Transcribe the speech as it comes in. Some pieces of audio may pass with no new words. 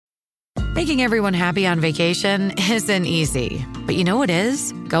Making everyone happy on vacation isn't easy. But you know what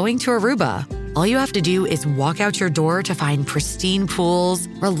is? Going to Aruba. All you have to do is walk out your door to find pristine pools,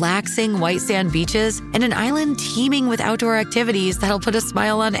 relaxing white sand beaches, and an island teeming with outdoor activities that'll put a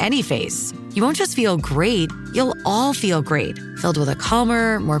smile on any face. You won't just feel great, you'll all feel great, filled with a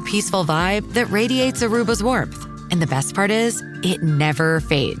calmer, more peaceful vibe that radiates Aruba's warmth. And the best part is, it never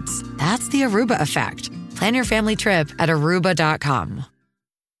fades. That's the Aruba effect. Plan your family trip at Aruba.com.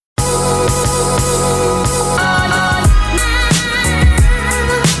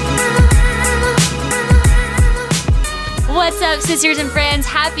 What's up, sisters and friends?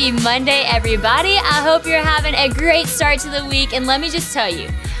 Happy Monday, everybody. I hope you're having a great start to the week. And let me just tell you,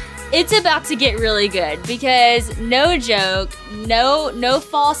 it's about to get really good because no joke, no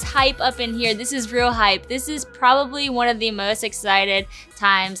false hype up in here. This is real hype. This is probably one of the most excited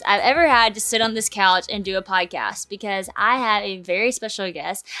times I've ever had to sit on this couch and do a podcast because I have a very special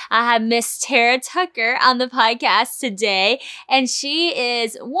guest. I have Miss Tara Tucker on the podcast today, and she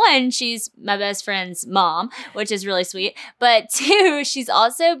is, one, she's my best friend's mom, which is really sweet, but two, she's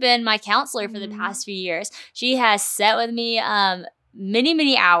also been my counselor for the past few years. She has sat with me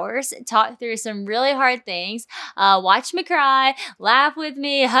many hours, talked through some really hard things, watched me cry, laughed with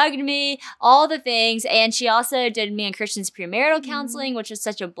me, hugged me, all the things. And she also did me and Christian's premarital counseling, which was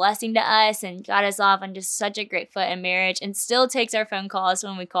such a blessing to us and got us off on just such a great foot in marriage, and still takes our phone calls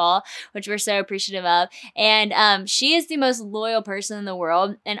when we call, which we're so appreciative of. And she is the most loyal person in the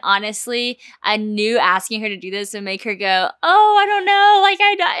world. And honestly, I knew asking her to do this would make her go, oh, I don't know. Like,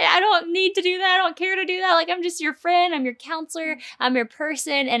 I don't need to do that. I don't care to do that. Like, I'm just your friend. I'm your counselor. I'm your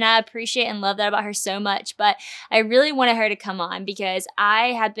person, and I appreciate and love that about her so much. But I really wanted her to come on because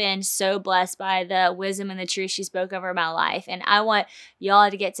I have been so blessed by the wisdom and the truth she spoke over my life. And I want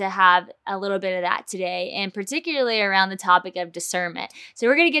y'all to get to have a little bit of that today, and particularly around the topic of discernment. So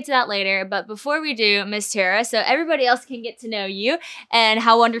we're going to get to that later. But before we do, Miss Tara, so everybody else can get to know you and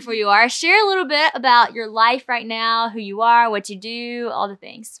how wonderful you are, share a little bit about your life right now, who you are, what you do, all the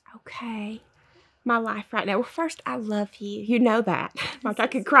things. Okay. My life right now. Well, first, I love you. You know that. Like, I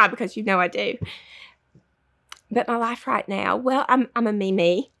could cry because you know I do. But my life right now, well, I'm a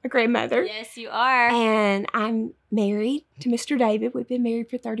Mimi, a grandmother. Yes, you are. And I'm married to Mr. David. We've been married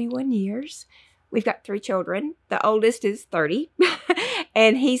for 31 years. We've got 3 children. The oldest is 30.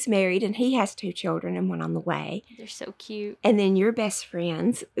 And he's married, and he has 2 children and one on the way. They're so cute. And then your best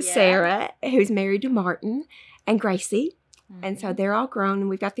friends, Sarah, who's married to Martin, and Gracie. And so they're all grown, and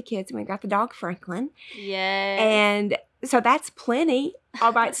we've got the kids, and we've got the dog, Franklin. Yes. And so that's plenty.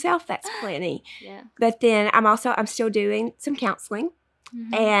 All by itself, that's plenty. Yeah. But then I'm still doing some counseling.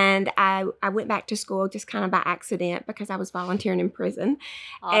 Mm-hmm. And I went back to school just kind of by accident because I was volunteering in prison.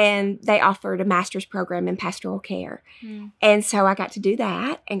 Awesome. And they offered a master's program in pastoral care. Mm. And so I got to do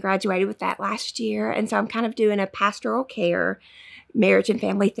that and graduated with that last year. And so I'm kind of doing a pastoral care, marriage and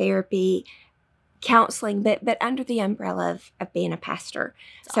family therapy, counseling, but under the umbrella of being a pastor.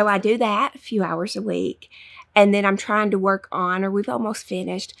 That's so awesome. I do that a few hours a week. And then I'm trying to work on, or we've almost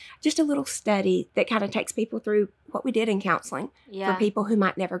finished, just a little study that kind of takes people through what we did in counseling for people who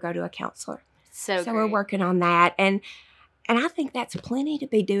might never go to a counselor. So we're working on that. And I think that's plenty to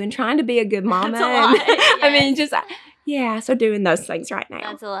be doing, trying to be a good mama. That's a lot. Yes. I mean, so doing those things right now.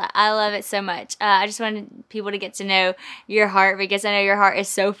 That's a lot. I love it so much. I just wanted people to get to know your heart because I know your heart is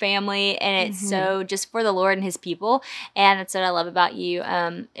so family and it's so just for the Lord and his people. And that's what I love about you.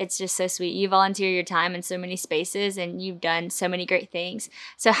 It's just so sweet. You volunteer your time in so many spaces and you've done so many great things.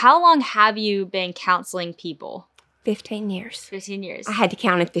 So how long have you been counseling people? 15 years. 15 years. I had to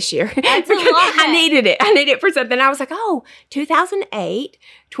count it this year. That's a lot. I needed it for something. I was like, 2008,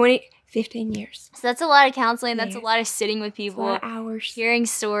 15 years. So that's a lot of counseling. That's a lot of sitting with people. That's a lot of hours. Hearing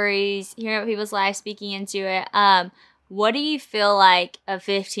stories, hearing about people's lives, speaking into it. What do you feel like of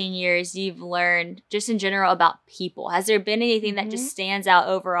 15 years you've learned just in general about people? Has there been anything that just stands out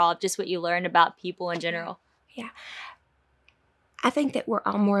overall, just what you learned about people in general? Yeah. I think that we're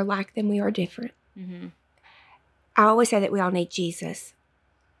all more alike than we are different. Mm-hmm. I always say that we all need Jesus.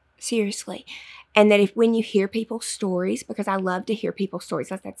 Seriously. And that when you hear people's stories, because I love to hear people's stories,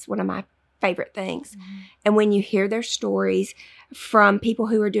 that's one of my favorite things. Mm-hmm. And when you hear their stories from people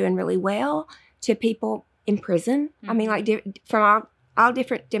who are doing really well to people in prison, I mean, like from all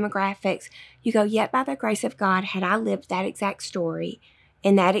different demographics, you go, yet by the grace of God, had I lived that exact story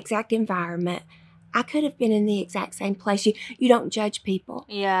in that exact environment, I could have been in the exact same place. You don't judge people.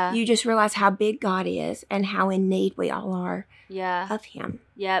 Yeah. You just realize how big God is and how in need we all are of him.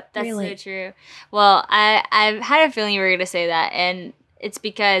 Yep, that's so true. Well, I've had a feeling you were going to say that, and it's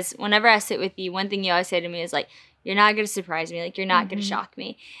because whenever I sit with you, one thing you always say to me is like, You're not going to surprise me. Like, you're not going to shock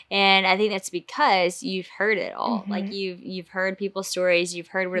me. And I think that's because you've heard it all. Like, you've heard people's stories. You've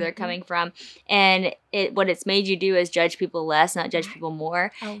heard where they're coming from. And what it's made you do is judge people less, not judge people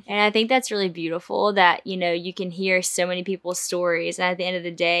more. Oh, yeah. And I think that's really beautiful that, you know, you can hear so many people's stories. And at the end of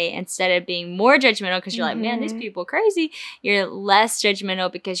the day, instead of being more judgmental because you're like, man, these people crazy, you're less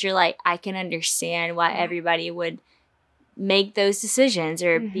judgmental because you're like, I can understand why everybody would make those decisions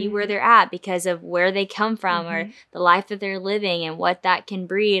or be where they're at because of where they come from or the life that they're living and what that can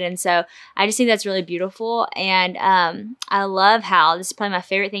breed. And so I just think that's really beautiful. And I love how, this is probably my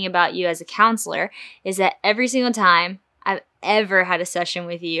favorite thing about you as a counselor, is that every single time I've ever had a session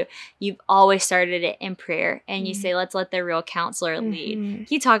with you, you've always started it in prayer and you say, let's let the real counselor lead. Can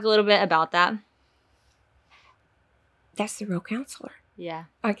you talk a little bit about that? That's the real counselor. Yeah.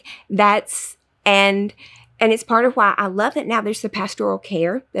 Like, that's, and it's part of why I love that now there's the pastoral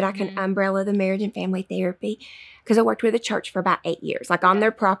care that I can umbrella the marriage and family therapy, because I worked with a church for about 8 years, like on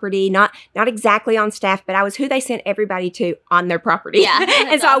their property, not exactly on staff, but I was who they sent everybody to on their property. Yeah,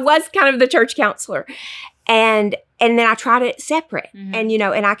 and so awesome. I was kind of the church counselor. And then I tried it separate and, you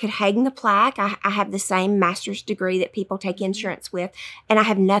know, and I could hang the plaque. I have the same master's degree that people take insurance with, and I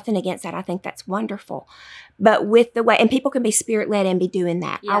have nothing against that. I think that's wonderful. But with the way, and people can be spirit-led and be doing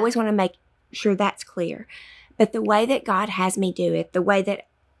that. Yeah. I always want to make sure that's clear. But the way that God has me do it, the way that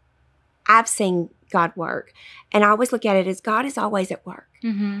I've seen God work, and I always look at it as God is always at work.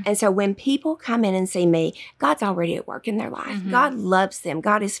 And so when people come in and see me, God's already at work in their life. God loves them.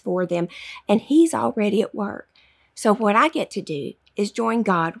 God is for them, and He's already at work. So what I get to do is join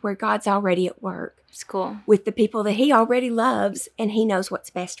God where God's already at work. It's cool. With the people that He already loves, and He knows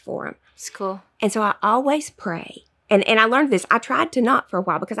what's best for them. It's cool. And so I always pray. And I learned this. I tried to not for a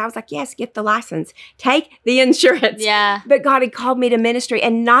while because I was like, yes, get the license. Take the insurance. Yeah. But God had called me to ministry.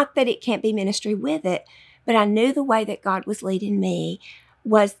 And not that it can't be ministry with it, but I knew the way that God was leading me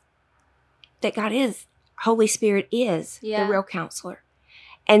was that God is, Holy Spirit is the real counselor.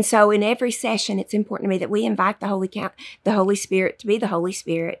 And so in every session, it's important to me that we invite the Holy Spirit to be the Holy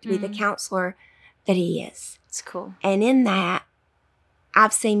Spirit, to be the counselor that He is. It's cool. And in that,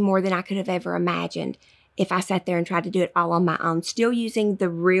 I've seen more than I could have ever imagined if I sat there and tried to do it all on my own, still using the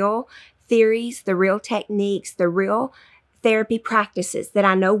real theories, the real techniques, the real therapy practices that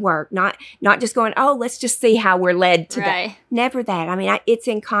I know work, not just going, oh, let's just see how we're led today. Right. Never that. I mean, it's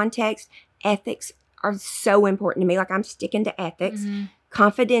in context. Ethics are so important to me. Like, I'm sticking to ethics.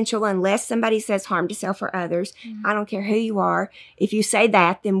 Confidential unless somebody says harm to self or others. I don't care who you are. If you say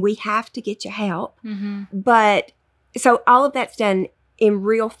that, then we have to get you help. But so all of that's done in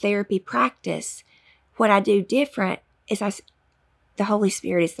real therapy practice. What I do different is the Holy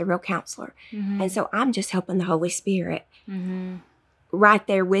Spirit is the real counselor. And so I'm just helping the Holy Spirit right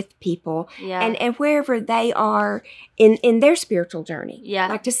there with people. And wherever they are in their spiritual journey.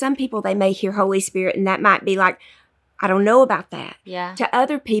 Like, to some people, they may hear Holy Spirit and that might be like, I don't know about that. To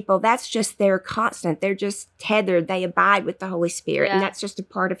other people, that's just their constant. They're just tethered. They abide with the Holy Spirit and that's just a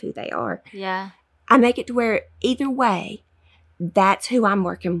part of who they are. I make it to where either way, that's who I'm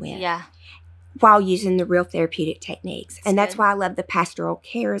working with. While using the real therapeutic techniques. That's why I love the pastoral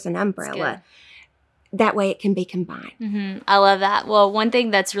care as an umbrella. That way it can be combined. I love that. Well, one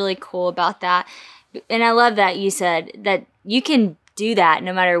thing that's really cool about that, and I love that you said that you can do that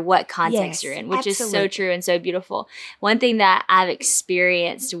no matter what context you're in, which is so true and so beautiful. One thing that I've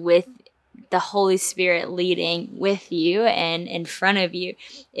experienced with the Holy Spirit leading with you and in front of you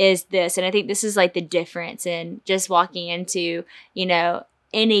is this, and I think this is like the difference in just walking into, you know,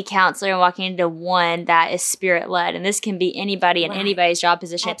 any counselor and walking into one that is spirit-led. And this can be anybody in anybody's job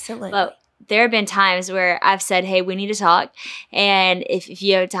position. Absolutely. But there have been times where I've said, hey, we need to talk. And if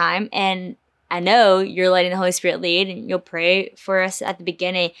you have time, and I know you're letting the Holy Spirit lead and you'll pray for us at the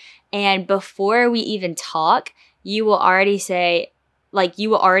beginning. And before we even talk, you will already say, like, you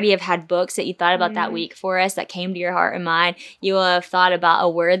will already have had books that you thought about that week for us that came to your heart and mind. You will have thought about a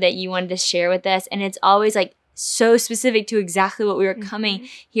word that you wanted to share with us. And it's always like, so specific to exactly what we were coming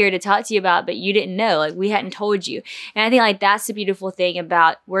here to talk to you about, but you didn't know, like, we hadn't told you. And I think, like, that's the beautiful thing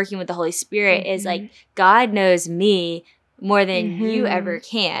about working with the Holy Spirit is, like, God knows me more than you ever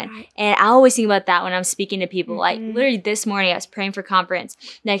can. Right. And I always think about that when I'm speaking to people. Like, literally this morning, I was praying for conference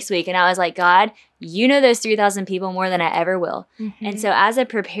next week, and I was like, God, you know those 3,000 people more than I ever will. Mm-hmm. And so as I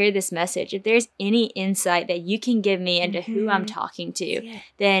prepare this message, if there's any insight that you can give me into who I'm talking to,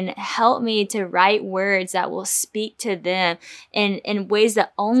 then help me to write words that will speak to them in ways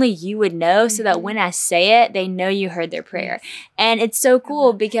that only you would know, so that when I say it, they know you heard their prayer. And it's so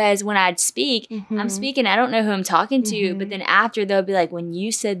cool because when I speak, I'm speaking, I don't know who I'm talking to, but then after they'll be like, when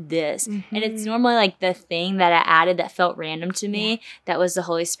you said this, and it's normally like the thing that I added that felt random to me, that was the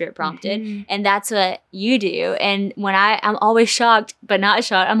Holy Spirit prompted. And that's what you do. And when I'm always shocked, but not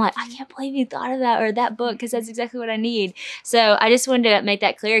shocked, I'm like, I can't believe you thought of that or that book, because that's exactly what I need. So I just wanted to make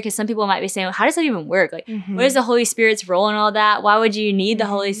that clear, because some people might be saying, well, how does that even work? Like, what is the Holy Spirit's role in all that? Why would you need the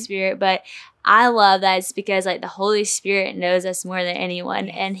Holy Spirit? But I love that it's because like the Holy Spirit knows us more than anyone,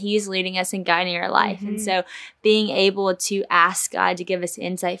 and he's leading us and guiding our life. And so being able to ask God to give us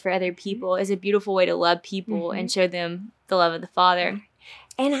insight for other people is a beautiful way to love people and show them the love of the Father.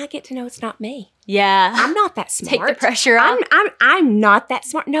 And I get to know it's not me. Yeah. I'm not that smart. Take the pressure off. I'm not that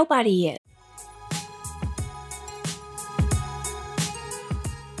smart. Nobody is.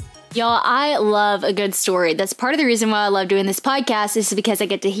 Y'all, I love a good story. That's part of the reason why I love doing this podcast, is because I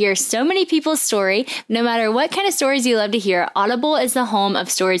get to hear so many people's story. No matter what kind of stories you love to hear, Audible is the home of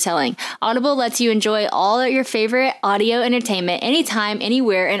storytelling. Audible lets you enjoy all of your favorite audio entertainment anytime,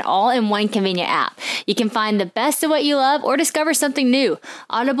 anywhere, and all in one convenient app. You can find the best of what you love or discover something new.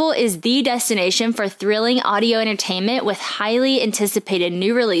 Audible is the destination for thrilling audio entertainment with highly anticipated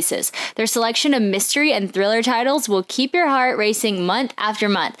new releases. Their selection of mystery and thriller titles will keep your heart racing month after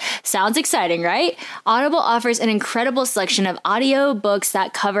month. Sounds exciting, right? Audible offers an incredible selection of audio books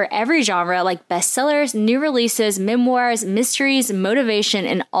that cover every genre, like bestsellers, new releases, memoirs, mysteries, motivation,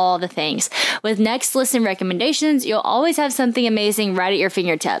 and all the things. With next listen recommendations, you'll always have something amazing right at your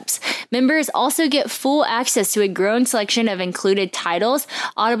fingertips. Members also get full access to a growing selection of included titles,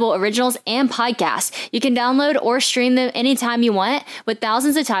 Audible originals, and podcasts. You can download or stream them anytime you want. With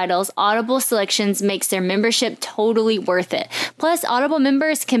thousands of titles, Audible Selections makes their membership totally worth it. Plus, Audible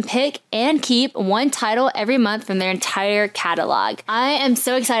members can pick and keep one title every month from their entire catalog. I am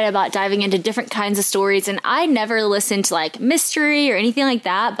so excited about diving into different kinds of stories, and I never listened to like mystery or anything like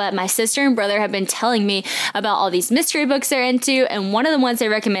that, but my sister and brother have been telling me about all these mystery books they're into, and one of the ones they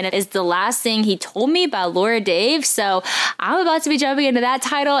recommended is The Last Thing He Told Me by Laura Dave. So I'm about to be jumping into that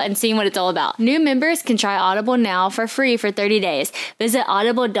title and seeing what it's all about. New members can try Audible now for free for 30 days. Visit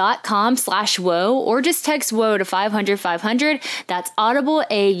audible.com/whoa or just text whoa to 500-500. That's Audible,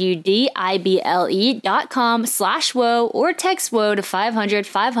 audible.com/whoa or text whoa to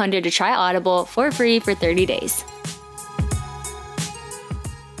 500-500 to try Audible for free for 30 days.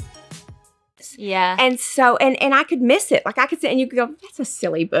 Yeah. And so, and I could miss it. Like I could sit and you could go, that's a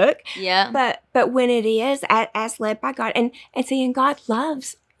silly book. Yeah. But when it is as led by God, and seeing God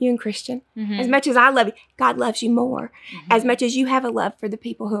loves you and Christian, as much as I love you, God loves you more. As much as you have a love for the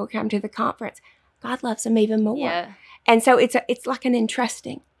people who will come to the conference, God loves them even more. Yeah. And so it's like an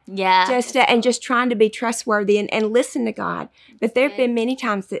entrusting. Yeah. Just trying to be trustworthy and listen to God. But there have been many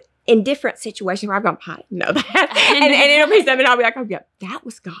times that in different situations where I've gone, I didn't know that. and it'll be something I'll be like, oh yeah, that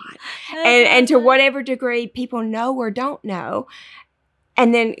was God. And to whatever degree people know or don't know.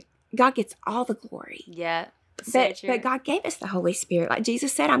 And then God gets all the glory. Yeah. But God gave us the Holy Spirit. Like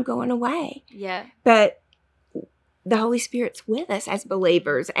Jesus said, I'm going away. Yeah. But the Holy Spirit's with us as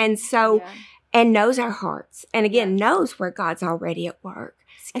believers. And so, and knows our hearts. And again, knows where God's already at work.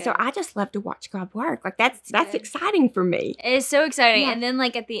 And so I just love to watch God work. Like that's exciting for me. It's so exciting. Yeah. And then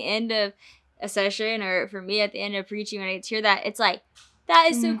like at the end of a session, or for me at the end of preaching, when I get to hear that, it's like, that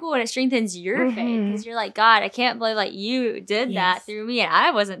is so cool, and it strengthens your faith, because you're like, God, I can't believe like you did that through me, and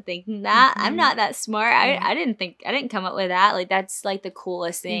I wasn't thinking that. I'm not that smart. I didn't come up with that. Like that's like the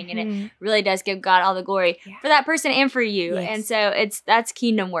coolest thing, and it really does give God all the glory for that person and for you. And so that's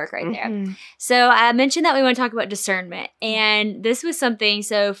kingdom work right there. So I mentioned that we want to talk about discernment, and this was something.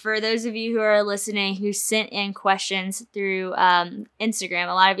 So for those of you who are listening who sent in questions through Instagram,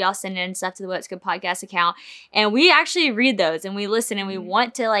 a lot of y'all send in stuff to the What's Good podcast account, and we actually read those and we listen and we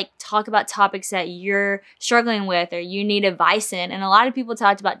want to like talk about topics that you're struggling with or you need advice in. And a lot of people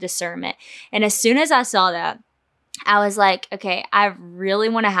talked about discernment. And as soon as I saw that, I was like, okay, I really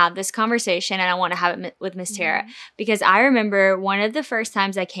want to have this conversation, and I want to have it with Miss Tara, because I remember one of the first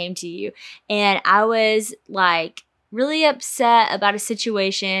times I came to you and I was like really upset about a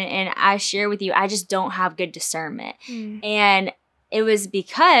situation, and I share with you, I just don't have good discernment. And it was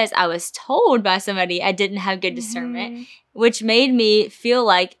because I was told by somebody I didn't have good discernment, which made me feel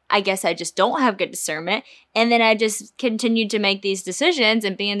like I guess I just don't have good discernment. And then I just continued to make these decisions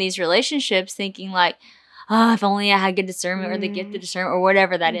and be in these relationships thinking like, oh, if only I had good discernment or the gift of discernment or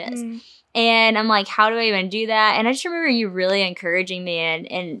whatever that is. And I'm like, how do I even do that? And I just remember you really encouraging me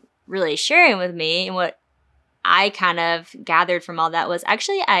and really sharing with me. And what I kind of gathered from all that was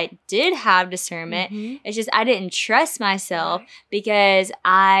actually I did have discernment. It's just I didn't trust myself because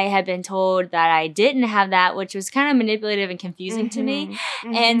I had been told that I didn't have that, which was kind of manipulative and confusing to me.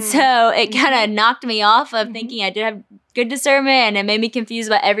 And so it kind of knocked me off of thinking I did have good discernment, and it made me confused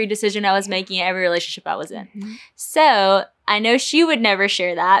about every decision I was making, every relationship I was in. So I know she would never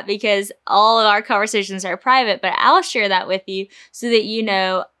share that because all of our conversations are private, but I'll share that with you so that you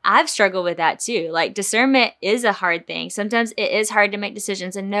know I've struggled with that too. Like discernment is a hard thing. Sometimes it is hard to make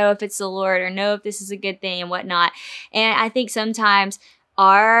decisions and know if it's the Lord or know if this is a good thing and whatnot. And I think sometimes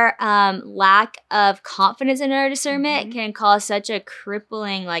our lack of confidence in our discernment can cause such a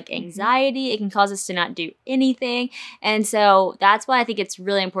crippling like anxiety. It can cause us to not do anything. And so that's why I think it's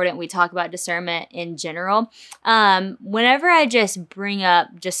really important we talk about discernment in general. Whenever I just bring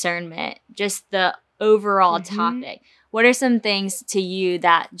up discernment, just the overall topic, what are some things to you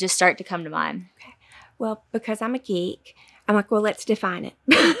that just start to come to mind? Okay. Well, because I'm a geek, I'm like, well, let's define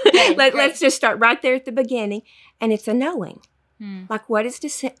it. Let's just start right there at the beginning. And it's a knowing. Like, what is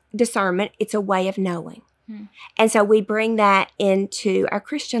discernment? It's a way of knowing. And so we bring that into our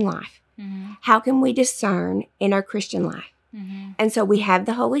Christian life. How can we discern in our Christian life? And so we have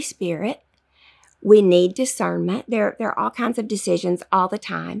the Holy Spirit. We need discernment. There are all kinds of decisions all the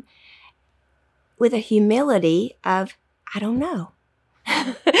time with a humility of, I don't know.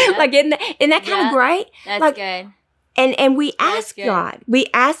 Like, isn't that kind of great? That's like, good. And we ask God. We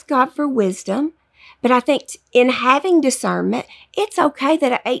ask God for wisdom. But I think in having discernment, it's okay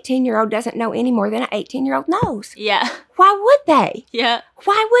that an 18-year-old doesn't know any more than an 18-year-old knows. Yeah. Why would they? Yeah.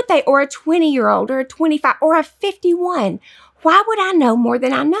 Why would they? Or a 20-year-old or a 25 or a 51. Why would I know more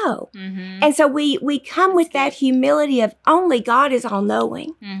than I know? And so we come with that humility of only God is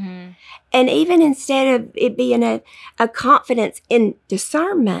all-knowing. And even instead of it being a confidence in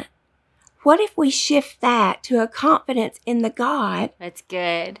discernment, what if we shift that to a confidence in the God That's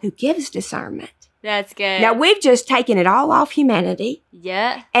good. who gives discernment? That's good. Now, we've just taken it all off humanity.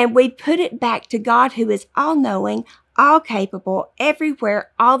 Yeah. And we put it back to God who is all-knowing, all-capable,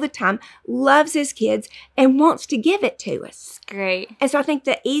 everywhere, all the time, loves his kids, and wants to give it to us. Great. And so I think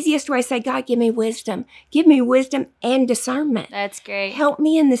the easiest way to say, God, give me wisdom. Give me wisdom and discernment. That's great. Help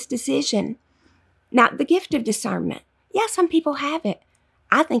me in this decision. Now, the gift of discernment. Yeah, some people have it.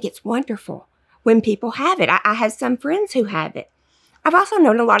 I think it's wonderful when people have it. I have some friends who have it. I've also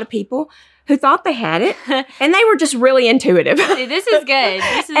known a lot of people who thought they had it, and they were just really intuitive. See, this is good.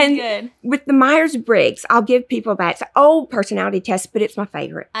 This is good. With the Myers-Briggs, I'll give people that. It's an old personality test, but it's my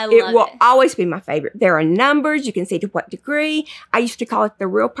favorite. It will always be my favorite. There are numbers. You can see to what degree. I used to call it the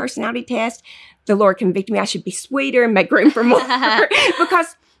real personality test. The Lord convicted me I should be sweeter and make room for more.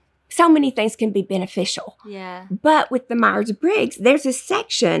 Because so many things can be beneficial. Yeah. But with the Myers-Briggs, there's a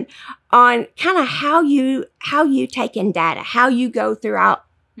section on kind of how you take in data, how you go throughout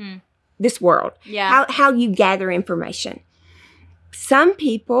this world, how you gather information. Some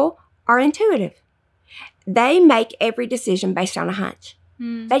people are intuitive. They make every decision based on a hunch.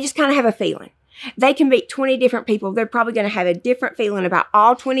 They just kind of have a feeling. They can meet 20 different people. They're probably going to have a different feeling about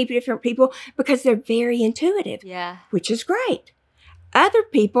all 20 different people because they're very intuitive, which is great. Other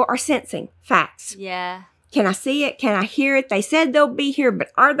people are sensing facts. Yeah. Can I see it? Can I hear it? They said they'll be here,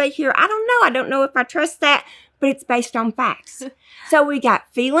 but are they here? I don't know. I don't know if I trust that, but it's based on facts. So we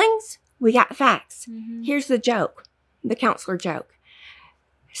got feelings, we got facts. Here's the joke, the counselor joke.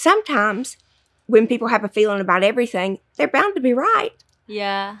 Sometimes when people have a feeling about everything, they're bound to be right.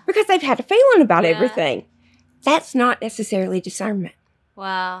 Yeah. Because they've had a feeling about everything. That's not necessarily discernment.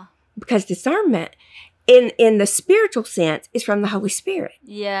 Wow. Because discernment in the spiritual sense is from the Holy Spirit.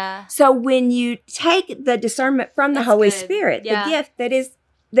 Yeah. So when you take the discernment from the Holy Spirit, the gift that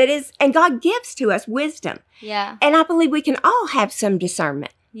is, and God gives to us wisdom. Yeah. And I believe we can all have some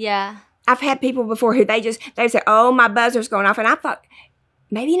discernment. Yeah. I've had people before who they say, oh, my buzzer's going off. And I thought,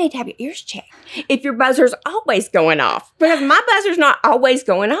 maybe you need to have your ears checked if your buzzer's always going off. Because my buzzer's not always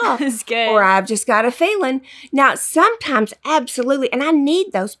going off. That's good. Or I've just got a feeling. Now, sometimes, absolutely, and I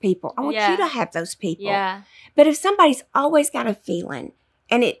need those people. I want you to have those people. Yeah. But if somebody's always got a feeling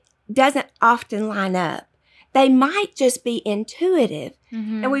and it doesn't often line up, they might just be intuitive.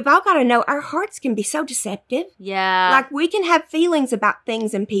 And we've all got to know our hearts can be so deceptive. Yeah. Like we can have feelings about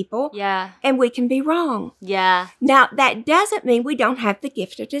things and people. Yeah. And we can be wrong. Yeah. Now, that doesn't mean we don't have the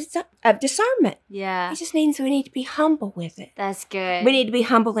gift of discernment. Yeah. It just means we need to be humble with it. That's good. We need to be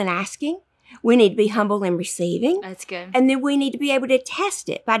humble in asking. We need to be humble in receiving. That's good. And then we need to be able to test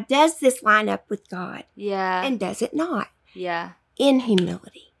it by, does this line up with God? Yeah. And does it not? Yeah. In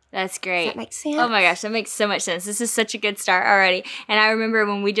humility. That's great. Does that make sense? Oh my gosh, that makes so much sense. This is such a good start already. And I remember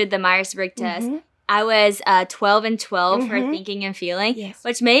when we did the Myers-Briggs test, I was 12 and 12 for thinking and feeling,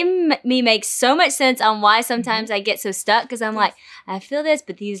 which made me make so much sense on why sometimes I get so stuck, because I'm like, I feel this,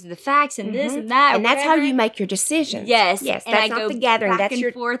 but these are the facts and this and that. And that's how you make your decisions. Yes. Yes, and that's I not go the gathering. back That's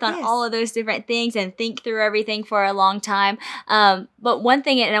and forth on all of those different things and think through everything for a long time. But one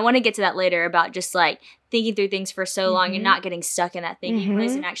thing, and I want to get to that later, about just like thinking through things for so long and not getting stuck in that thinking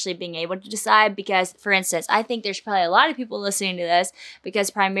place and actually being able to decide. Because, for instance, I think there's probably a lot of people listening to this, because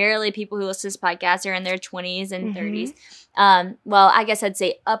primarily people who listen to this podcast are in their 20s and 30s. Well, I guess I'd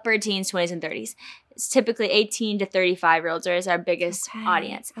say upper teens, 20s, and 30s. It's typically 18 to 35-year-olds is our biggest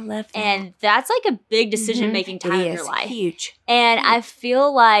audience. I love that. And that's like a big decision-making time in your life. Huge. And I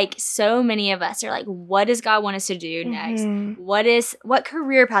feel like so many of us are like, what does God want us to do next? What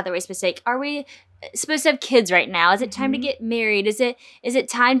career path are we supposed to take? Are we supposed to have kids right now? Is it time to get married? Is it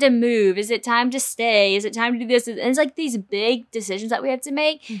time to move? Is it time to stay? Is it time to do this? And it's like these big decisions that we have to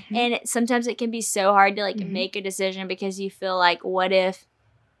make. And sometimes it can be so hard to like make a decision, because you feel like, what if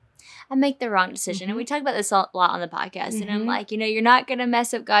I make the wrong decision? And we talk about this a lot on the podcast. And I'm like, you're not going to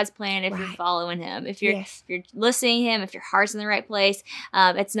mess up God's plan if you're following him. If you're listening to him, if your heart's in the right place.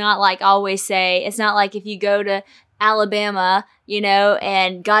 It's not like, I always say, it's not like if you go to Alabama,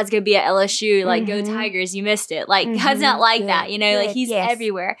 and God's going to be at LSU, like, go Tigers, you missed it. Like, God's not like that, like, he's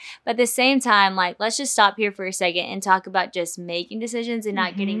everywhere. But at the same time, like, let's just stop here for a second and talk about just making decisions and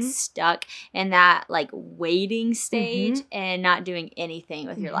not getting stuck in that, like, waiting stage and not doing anything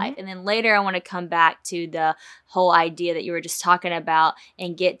with your life. And then later, I want to come back to the whole idea that you were just talking about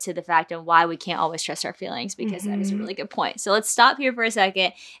and get to the fact of why we can't always trust our feelings, because that is a really good point. So let's stop here for a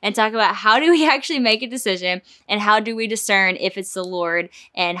second and talk about, how do we actually make a decision, and how do we discern if it's the Lord,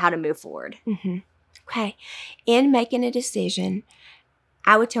 and how to move forward. Okay. In making a decision,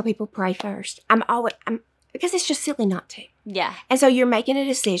 I would tell people, pray first. Because it's just silly not to. Yeah. And so you're making a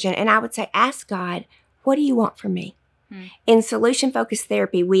decision, and I would say, ask God, what do you want from me? In solution-focused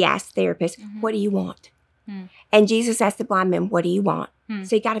therapy, we ask therapists, what do you want? And Jesus asked the blind man, what do you want?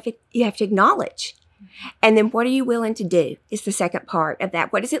 So you have to acknowledge. And then, what are you willing to do is the second part of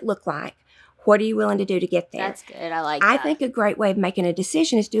that. What does it look like? What are you willing to do to get there? That's good. I like that. I think a great way of making a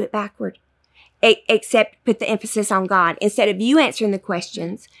decision is do it backward. Except put the emphasis on God. Instead of you answering the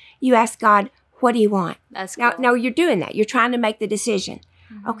questions, you ask God, what do you want? That's cool. Now you're doing that. You're trying to make the decision.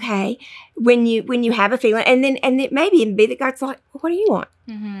 Okay. When you have a feeling, and it may even be that God's like, well, what do you want?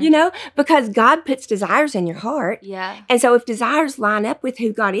 Because God puts desires in your heart. Yeah. And so if desires line up with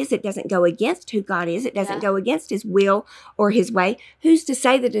who God is, it doesn't go against who God is. It doesn't go against his will or his way. Who's to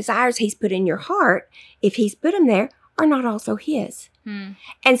say the desires he's put in your heart, if he's put them there, are not also his?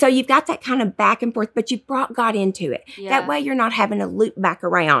 And so you've got that kind of back and forth, but you brought God into it. That way you're not having to loop back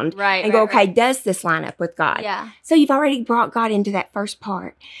around and go, okay, does this line up with God? Yeah. So you've already brought God into that first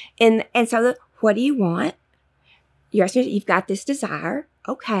part. And so what do you want? You've got this desire.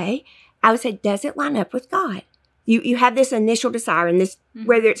 Okay. I would say, does it line up with God? You have this initial desire, and this,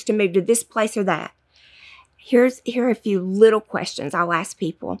 whether it's to move to this place or that. Here are a few little questions I'll ask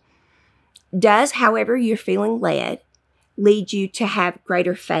people. Does, however you're feeling led, lead you to have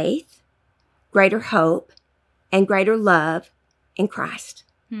greater faith, greater hope, and greater love in Christ?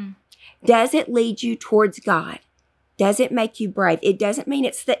 Does it lead you towards God? Does it make you brave? It doesn't mean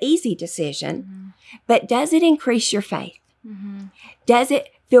it's the easy decision, but does it increase your faith? Does it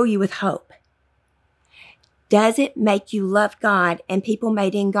fill you with hope? Does it make you love God and people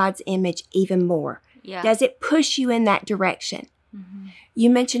made in God's image even more? Yeah. Does it push you in that direction? You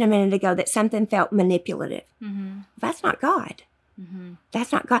mentioned a minute ago that something felt manipulative. That's not God.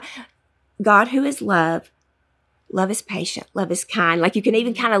 That's not God. God, who is love, love is patient, love is kind. Like, you can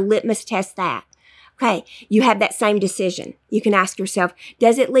even kind of litmus test that. Okay, you have that same decision. You can ask yourself,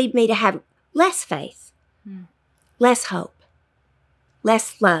 does it lead me to have less faith, less hope,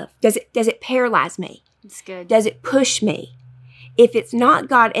 less love? Does it paralyze me? It's good. Does it push me? If it's not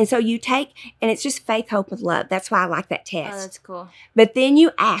God, and so you take, and it's just faith, hope, and love. That's why I like that test. Oh, that's cool. But then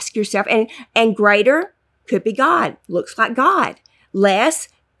you ask yourself, and greater could be God. Looks like God. Less,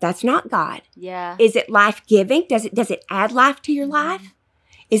 that's not God. Yeah. Is it life-giving? Does it add life to your life?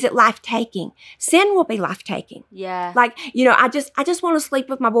 Is it life-taking? Sin will be life-taking. Yeah. Like, I just want to sleep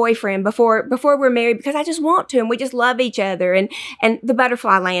with my boyfriend before we're married because I just want to, and we just love each other. And the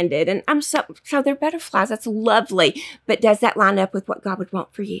butterfly landed, and so they're butterflies. That's lovely. But does that line up with what God would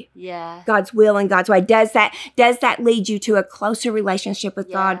want for you? Yeah. God's will and God's way. Does that lead you to a closer relationship with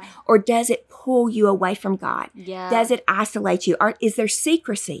God, or does it pull you away from God? Yeah. Does it isolate you? Or is there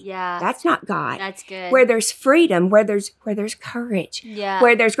secrecy? Yeah. That's not God. That's good. Where there's freedom, where there's courage,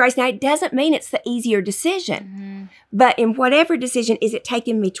 where there's grace. Now, it doesn't mean it's the easier decision, but in whatever decision, is it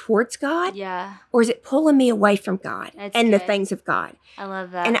taking me towards God? Yeah. Or is it pulling me away from God and the things of God? I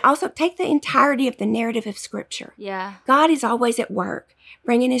love that. And also take the entirety of the narrative of Scripture. Yeah. God is always at work,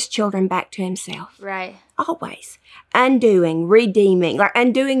 bringing his children back to himself. Right. Always. Undoing, redeeming, like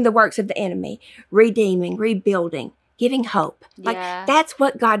undoing the works of the enemy, redeeming, rebuilding, giving hope. Like that's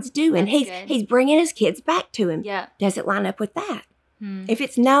what God's doing. He's bringing his kids back to him. Yeah. Does it line up with that? If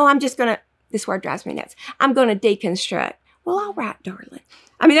it's no, I'm just going to, this word drives me nuts. I'm going to deconstruct. Well, all right, darling.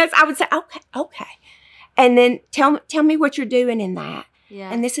 I mean, I would say, okay. And then tell me what you're doing in that.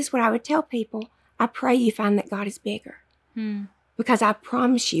 Yeah. And this is what I would tell people. I pray you find that God is bigger. Because I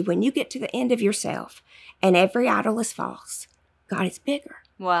promise you, when you get to the end of yourself and every idol is false, God is bigger.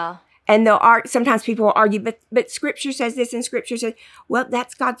 Wow. And sometimes people will argue, but Scripture says this and Scripture says, well,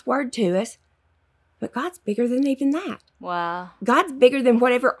 that's God's word to us. But God's bigger than even that. Wow. God's bigger than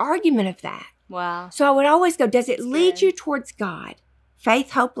whatever argument of that. Wow. So I would always go, does it lead you towards God?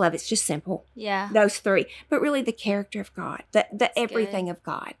 Faith, hope, love. It's just simple. Yeah. Those three. But really the character of God, the everything of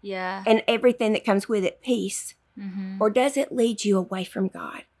God. Yeah. And everything that comes with it, peace. Or does it lead you away from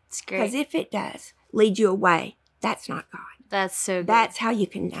God? It's great. Because if it does lead you away, that's not God. That's so good. That's how you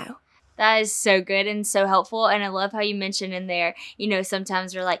can know. That is so good and so helpful. And I love how you mentioned in there,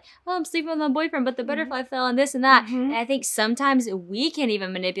 sometimes we're like, oh, I'm sleeping with my boyfriend, but the butterfly fell and this and that. And I think sometimes we can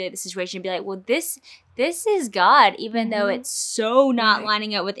even manipulate the situation and be like, well, this is God, even though it's so not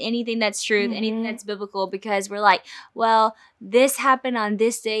lining up with anything that's truth, anything that's biblical, because we're like, well, this happened on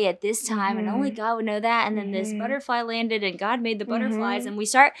this day at this time, and only God would know that. And then this butterfly landed, and God made the butterflies, and we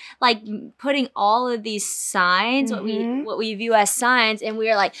start like putting all of these signs, what we view as signs, and we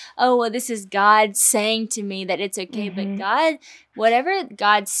are like, oh, well, this is God saying to me that it's okay, but God, whatever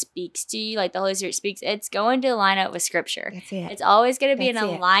God speaks to you, like the Holy Spirit speaks, it's going to line up with Scripture. That's it. It's always going to be in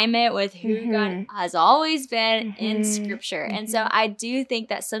alignment with who God has always been in Scripture. And so I do think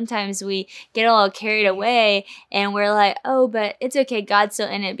that sometimes we get a little carried away and we're like, oh, but it's okay, God's still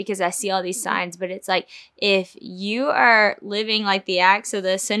in it because I see all these signs. But it's like, if you are living like the acts of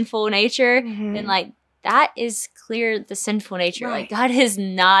the sinful nature, then like that is clear the sinful nature. Right. Like God is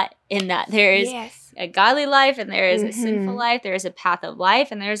not in that. There is a godly life and there is a sinful life. There is a path of life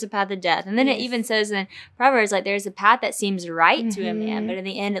and there is a path of death. And then it even says in Proverbs, like there's a path that seems right to a man, but in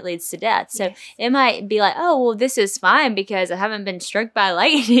the end it leads to death. So it might be like, oh, well, this is fine because I haven't been struck by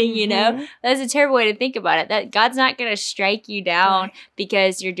lightning, That's a terrible way to think about it. That God's not going to strike you down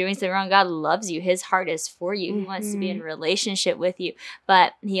because you're doing something wrong. God loves you. His heart is for you. He wants to be in relationship with you.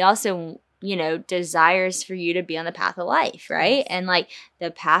 But he also desires for you to be on the path of life, right? And like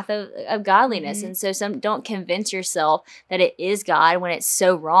the path of godliness. And so don't convince yourself that it is God when it's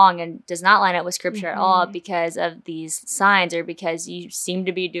so wrong and does not line up with Scripture at all because of these signs or because you seem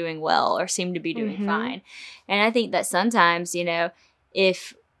to be doing well or seem to be doing fine. And I think that sometimes,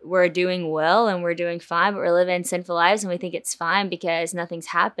 if we're doing well and we're doing fine, but we're living sinful lives and we think it's fine because nothing's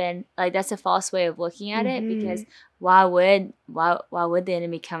happened, like that's a false way of looking at it, because why would the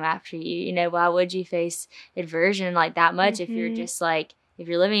enemy come after you? Why would you face aversion like that much if you're just like, if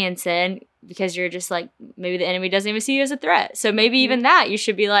you're living in sin, because you're just like, maybe the enemy doesn't even see you as a threat. So maybe even that you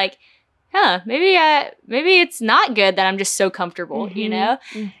should be like, maybe it's not good that I'm just so comfortable,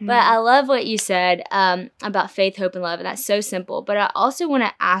 But I love what you said about faith, hope, and love, and that's so simple. But I also want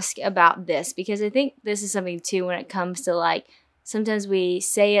to ask about this, because I think this is something too when it comes to like, sometimes we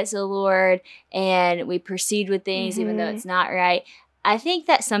say it's the Lord and we proceed with things even though it's not right. I think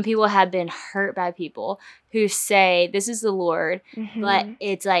that some people have been hurt by people who say this is the Lord, but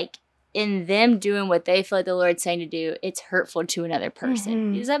it's like, in them doing what they feel like the Lord's saying to do, it's hurtful to another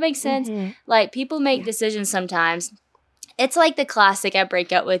person. Does that make sense? Like people make decisions sometimes. It's like the classic, I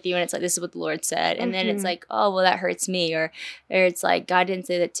break up with you and it's like, this is what the Lord said. And then it's like, oh, well, that hurts me. Or it's like, God didn't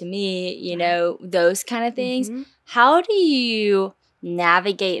say that to me, those kind of things. How do you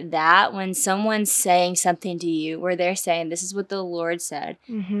navigate that when someone's saying something to you where they're saying, this is what the Lord said,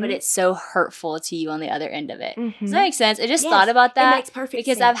 but it's so hurtful to you on the other end of it. Does that make sense? I just thought about that. It makes perfect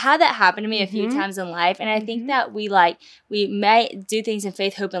because sense. I've had that happen to me a few times in life. And I think that we may do things in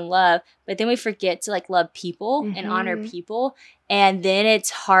faith, hope, and love, but then we forget to love people and honor people. And then it's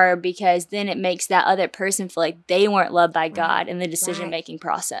hard because then it makes that other person feel like they weren't loved by God in the decision-making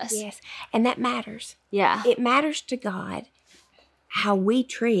process. Yes. And that matters. Yeah. It matters to God how we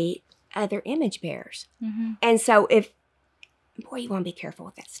treat other image bearers. And so you want to be careful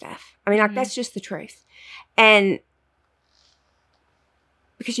with that stuff. I mean, that's just the truth. And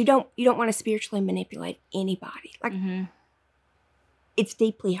because you don't want to spiritually manipulate anybody. It's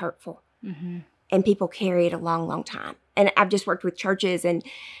deeply hurtful. And people carry it a long, long time. And I've just worked with churches and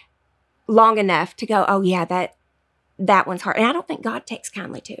long enough to go, oh yeah, that one's hard. And I don't think God takes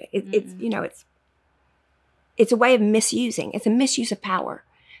kindly to it. It's a way of misusing. It's a misuse of power,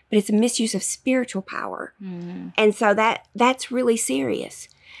 but it's a misuse of spiritual power. And so that's really serious.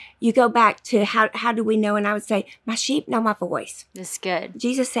 You go back to how do we know? And I would say, my sheep know my voice. That's good.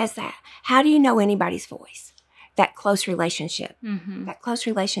 Jesus says that. How do you know anybody's voice? That close relationship. That close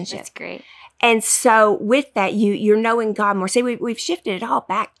relationship. That's great. And so with that, you're knowing God more. See, we've shifted it all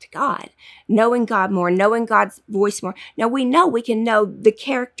back to God. Knowing God more, knowing God's voice more. Now we know we can know the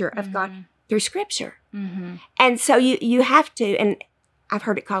character of God through Scripture. And so you have to, and I've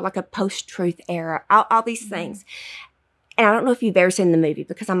heard it called a post-truth era, all these things. And I don't know if you've ever seen the movie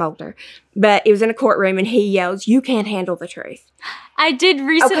because I'm older, but it was in a courtroom and he yells, "You can't handle the truth." I did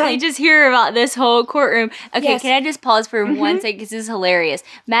recently just hear about this whole courtroom. Okay, Yes. can I just pause for 1 second because this is hilarious.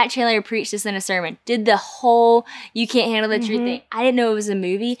 Matt Chandler preached this in a sermon. Did the whole "you can't handle the truth" thing. I didn't know it was a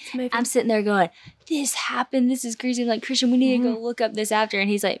movie. I'm sitting there going, this happened. This is crazy. I'm like, Christian, we need to go look up this after. And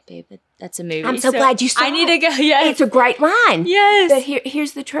he's like, babe, that's a movie. I'm so glad you saw it. I need to go. Yes. It's a great line. Yes. But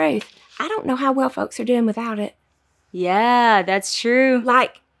here's the truth. I don't know how well folks are doing without it. Yeah, that's true.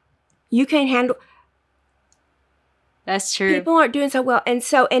 You can't handle. That's true. People aren't doing so well.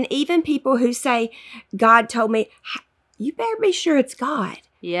 And even people who say, God told me, you better be sure it's God.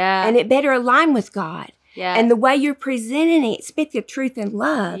 Yeah. And it better align with God. Yeah. And the way you're presenting it, speak the truth in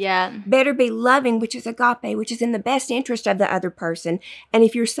love. Yeah. Better be loving, which is agape, which is in the best interest of the other person. And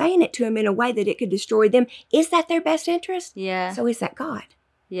if you're saying it to them in a way that it could destroy them, is that their best interest? Yeah. So is that God?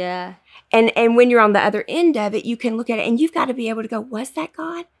 Yeah. And when you're on the other end of it, you can look at it and you've got to be able to go, was that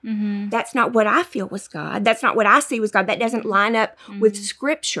God? That's not what I feel was God. That's not what I see was God. That doesn't line up with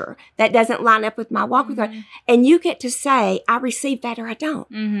Scripture. That doesn't line up with my walk with God. And you get to say, I receive that or I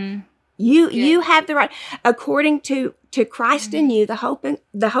don't. You have the right, according to Christ in you, the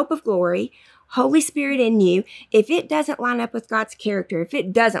hope of glory, Holy Spirit in you. If it doesn't line up with God's character, if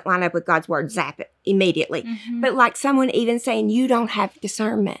it doesn't line up with God's word, zap it immediately. But like someone even saying you don't have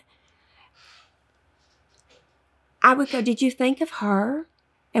discernment, I would go, did you think of her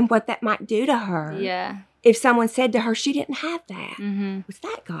and what that might do to her? Yeah. If someone said to her she didn't have that, was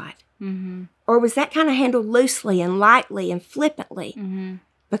that God? Or was that kind of handled loosely and lightly and flippantly?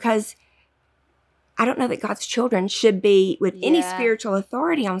 Because I don't know that God's children should be, with any spiritual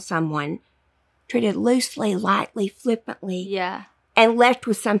authority on someone, treated loosely, lightly, flippantly. Yeah. And left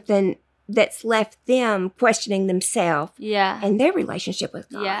with something that's left them questioning themselves. Yeah. And their relationship with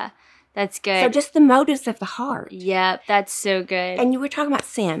God. Yeah. That's good. So just the motives of the heart. Yeah, that's so good. And you were talking about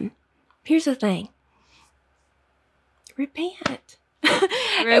sin. Here's the thing. Repent.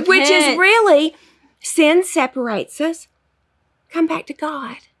 Which is really, sin separates us. Come back to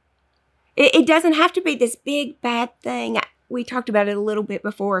God. It doesn't have to be this big, bad thing. We talked about it a little bit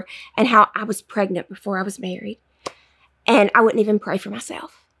before and how I was pregnant before I was married. And I wouldn't even pray for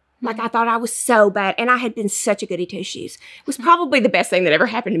myself. I thought I was so bad. And I had been such a goody two-shoes. It was probably the best thing that ever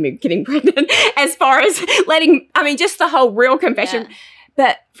happened to me getting pregnant as far as just the whole real confession. Yeah.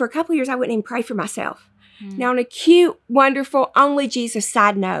 But for a couple of years, I wouldn't even pray for myself. Now, on a cute, wonderful, only Jesus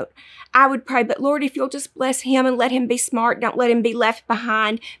side note, I would pray, but Lord, if you'll just bless him and let him be smart, don't let him be left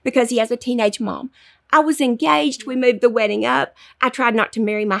behind because he has a teenage mom. I was engaged. We moved the wedding up. I tried not to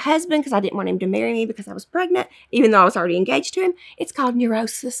marry my husband because I didn't want him to marry me because I was pregnant, even though I was already engaged to him. It's called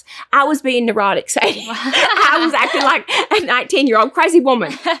neurosis. I was being neurotic, Sadie. I was acting like a 19-year-old crazy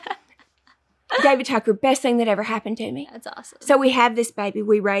woman. David Tucker, best thing that ever happened to me. That's awesome. So we have this baby.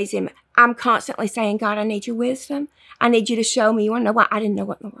 We raise him. I'm constantly saying, God, I need your wisdom. I need you to show me. You want to know why? I didn't know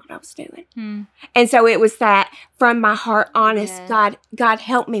what in the world I was doing. And so it was that from my heart, honest, God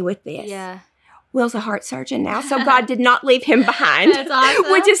help me with this. Yeah. Will's a heart surgeon now, so God did not leave him behind. That's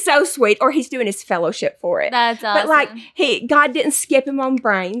awesome. Which is so sweet. Or he's doing his fellowship for it. That's awesome. But like, God didn't skip him on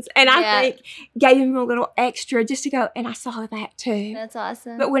brains. And I think gave him a little extra just to go. And I saw that too. That's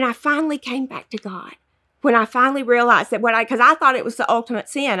awesome. But when I finally came back to God, when I finally realized that because I thought it was the ultimate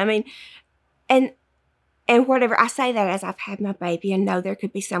sin. I mean, and whatever, I say that as I've had my baby and know there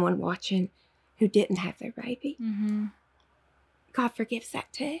could be someone watching who didn't have their baby. Mm-hmm. God forgives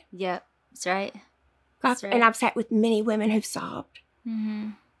that too. Yep. That's right. That's right. And I've sat with many women who've sobbed,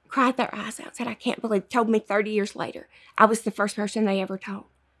 cried their eyes out, said, I can't believe, told me 30 years later, I was the first person they ever told.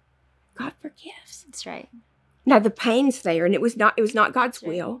 God forgives. That's right. Now the pain's there, and it was not God's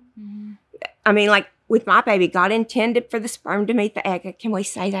will. Mm-hmm. I mean, like with my baby, God intended for the sperm to meet the egg. Can we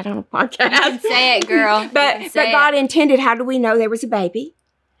say that on a podcast? You can say it, girl. but God intended. How do we know there was a baby?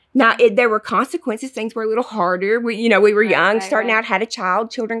 Now, there were consequences. Things were a little harder. We were young, starting out, had a child.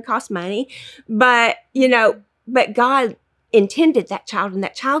 Children cost money. But, but God intended that child, and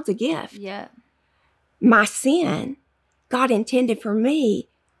that child's a gift. Yeah. My sin, God intended for me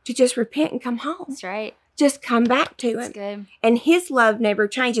to just repent and come home. That's right. Just come back to Him. That's good. And His love never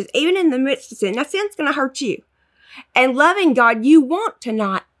changes, even in the midst of sin. Now, sin's going to hurt you. And loving God, you want to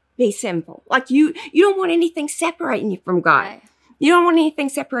not be sinful. Like, you don't want anything separating you from God. Right. You don't want anything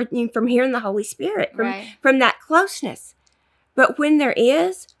separating you from hearing the Holy Spirit, from that closeness. But when there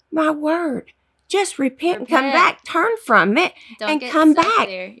is, my word, just repent and come back. Turn from it and come back.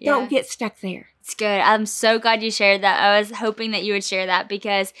 Yeah. Don't get stuck there. It's good. I'm so glad you shared that. I was hoping that you would share that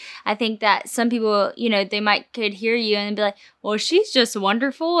because I think that some people, they could hear you and be like, well, she's just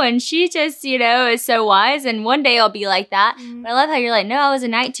wonderful and she just, is so wise. And one day I'll be like that. Mm-hmm. But I love how you're like, no, I was a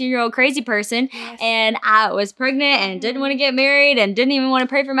 19-year-old crazy person and I was pregnant and didn't want to get married and didn't even want to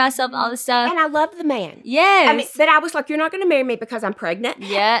pray for myself and all this stuff. And I love the man. Yes. I mean, but I was like, you're not going to marry me because I'm pregnant.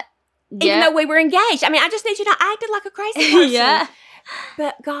 Yeah. Even though we were engaged. I mean, I just need you to act like a crazy person. Yeah.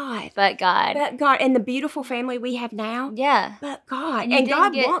 But God. And the beautiful family we have now. Yeah. But God. And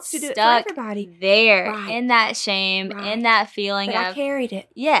God wants to do it for everybody. There. Right. In that shame, in that feeling but I carried it.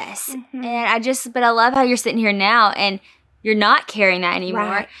 Yes. Mm-hmm. And I love how you're sitting here now and you're not carrying that anymore.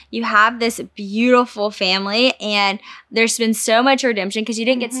 Right. You have this beautiful family and there's been so much redemption because you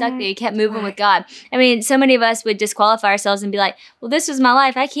didn't get stuck there. You kept moving with God. I mean, so many of us would disqualify ourselves and be like, well, this was my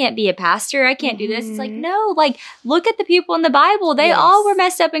life. I can't be a pastor. I can't do this. It's like, no, look at the people in the Bible. They all were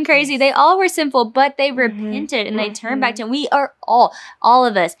messed up and crazy. They all were sinful, but they repented and they turned back to Him. We are all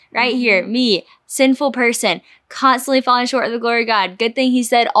of us right here, me, sinful person, constantly falling short of the glory of God. Good thing He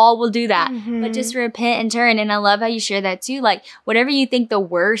said all will do that. But just repent and turn. And I love how you share that too. Like, whatever you think the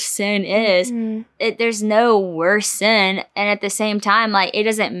worst sin is, there's no worse sin. And at the same time, it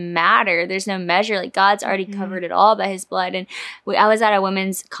doesn't matter. There's no measure. Like, God's already covered it all by His blood. And I was at a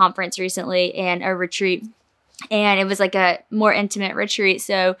women's conference recently and a retreat. And it was like a more intimate retreat.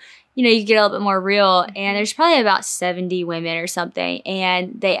 So, you get a little bit more real. And there's probably about 70 women or something.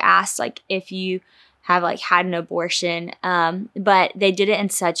 And they asked, if you have had an abortion, but they did it in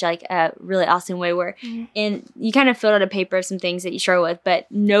such a really awesome way where and you kind of filled out a paper of some things that you struggle with, but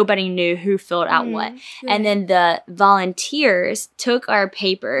nobody knew who filled out what. And then the volunteers took our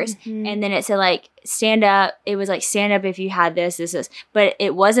papers and then it said stand up. It was stand up if you had this, but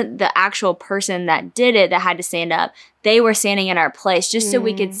it wasn't the actual person that did it that had to stand up. They were standing in our place just so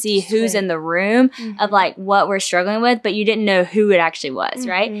we could see who's in the room of what we're struggling with, but you didn't know who it actually was,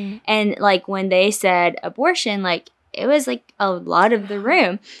 right? And when they said abortion, it was a lot of the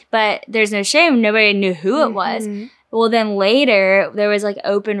room, but there's no shame. Nobody knew who it was. Well, then later there was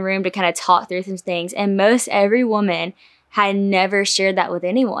open room to kind of talk through some things, and most every woman had never shared that with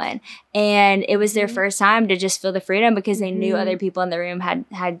anyone. And it was their first time to just feel the freedom because they knew other people in the room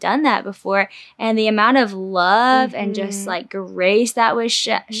had done that before. And the amount of love and just grace that was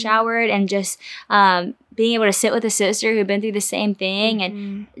showered and just being able to sit with a sister who'd been through the same thing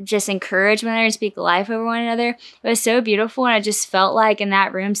and just encourage one another and speak life over one another. It was so beautiful. And I just felt in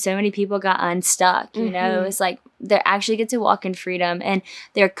that room, so many people got unstuck. It was they actually get to walk in freedom and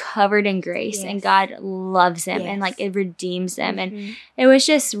they're covered in grace and God loves them and it redeems them. And it was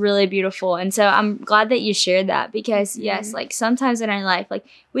just really beautiful. And so I'm glad that you shared that because sometimes in our life,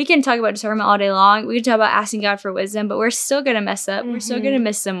 we can talk about discernment all day long. We can talk about asking God for wisdom, but we're still going to mess up. We're still going to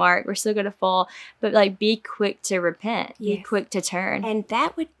miss the mark. We're still going to fall, but be quick to repent, be quick to turn. And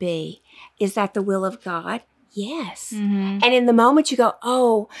that would be, is that the will of God? Yes. And in the moment you go,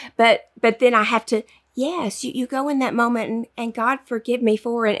 oh, but then I have to, yes, you go in that moment and God forgive me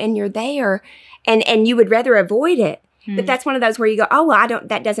for it, and you're there and you would rather avoid it. But that's one of those where you go, oh, well,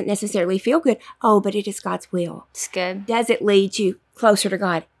 that doesn't necessarily feel good. Oh, but it is God's will. It's good. Does it lead you closer to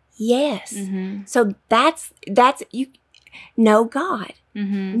God? Yes. Mm-hmm. So that's you know God.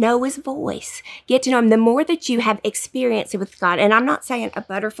 Mm-hmm. Know his voice. Get to know him. The more that you have experience with God, and I'm not saying a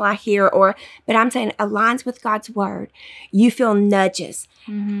butterfly here, but I'm saying aligns with God's word, you feel nudges.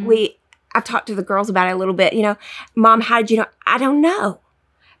 Mm-hmm. I've talked to the girls about it a little bit. Mom, how did you know? I don't know.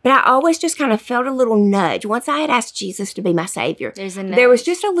 But I always just kind of felt a little nudge. Once I had asked Jesus to be my Savior, there was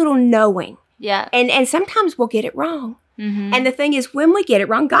just a little knowing. Yeah. And sometimes we'll get it wrong. Mm-hmm. And the thing is, when we get it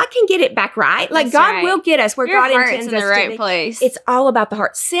wrong, God can get it back right. Like, That's God right. will get us where Your God heart's intends in us the right to be. place. It's all about the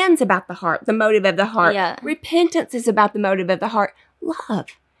heart. Sin's about the heart, the motive of the heart. Yeah. Repentance is about the motive of the heart. Love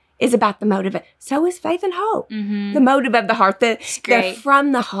is about the motive. So is faith and hope. Mm-hmm. The motive of the heart, the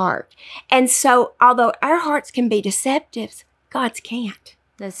from the heart. And so, although our hearts can be deceptive, God's can't.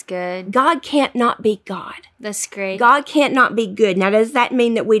 That's good. God can't not be God. That's great. God can't not be good. Now, does that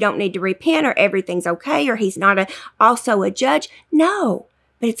mean that we don't need to repent or everything's okay or he's not also a judge? No.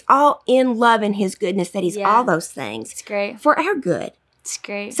 But it's all in love and his goodness that he's all those things. It's great. For our good. It's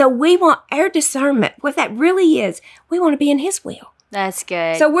great. So we want our discernment, what that really is, we want to be in his will. That's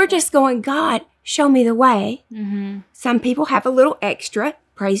good. So we're just going, God, show me the way. Mm-hmm. Some people have a little extra.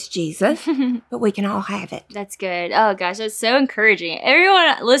 Praise Jesus. But we can all have it. That's good. Oh, gosh, that's so encouraging.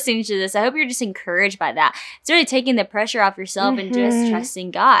 Everyone listening to this, I hope you're just encouraged by that. It's really taking the pressure off yourself and just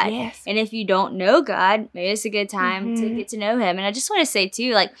trusting God. Yes. And if you don't know God, maybe it's a good time to get to know him. And I just want to say,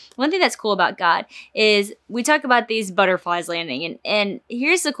 too, like, one thing that's cool about God is we talk about these butterflies landing. And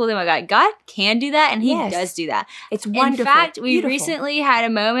here's the cool thing about God. God can do that, and he does do that. It's wonderful. In fact, we Beautiful. recently had a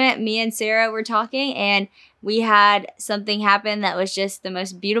moment, me and Sarah were talking, and we had something happen that was just the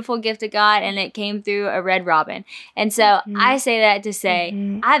most beautiful gift of God, and it came through a red robin. And so I say that to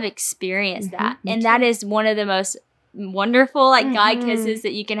say I've experienced that. And that is one of the most wonderful, like, God kisses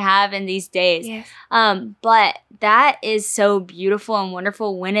that you can have in these days. Yes. But that is so beautiful and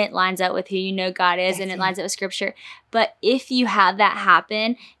wonderful when it lines up with who you know God is and it lines up with scripture. But if you have that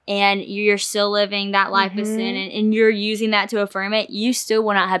happen and you're still living that life of sin and you're using that to affirm it, you still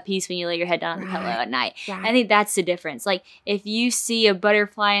will not have peace when you lay your head down on the pillow at night. Right. I think that's the difference. Like, if you see a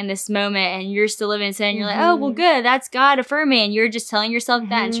butterfly in this moment and you're still living in sin, and you're like, oh, well, good, that's God affirming, and you're just telling yourself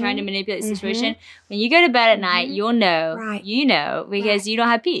that and trying to manipulate the situation. When you go to bed at night, you'll know, you know, because you don't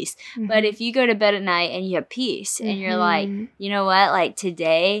have peace. But if you go to bed at night and you have peace and you're like, you know what, like,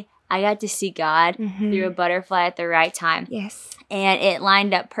 today I got to see God through a butterfly at the right time. Yes. And it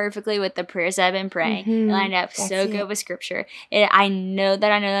lined up perfectly with the prayers I've been praying. It lined up so good with scripture. I know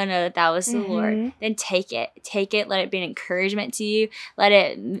that was the Lord. Then take it. Take it. Let it be an encouragement to you. Let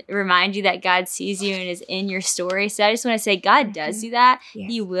it remind you that God sees you and is in your story. So I just want to say, God does do that. Yes.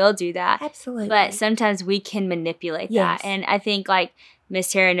 He will do that. Absolutely. But sometimes we can manipulate that. And I think, like,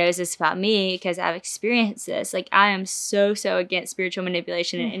 Miss Tara knows this about me because I've experienced this. Like, I am so against spiritual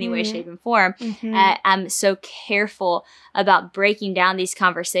manipulation in any way, shape, and form. I'm so careful about breaking down these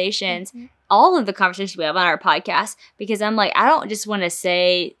conversations, all of the conversations we have on our podcast, because I'm like, I don't just want to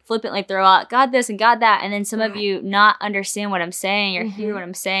say, flippantly throw out God this and God that, and then some of you not understand what I'm saying or hear what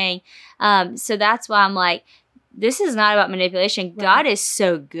I'm saying. So that's why I'm like, this is not about manipulation. God is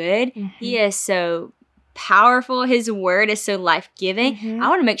so good. He is so powerful. His word is so life-giving. I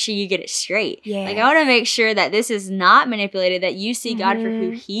want to make sure you get it straight. Like, I want to make sure that this is not manipulated, that you see God for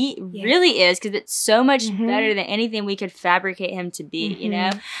who he really is, because it's so much better than anything we could fabricate him to be, you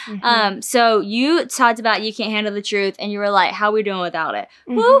know? So you talked about you can't handle the truth, and you were like, how are we doing without it?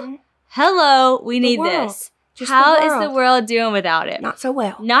 Woo! Hello, we need this. How is the world doing without it? Not so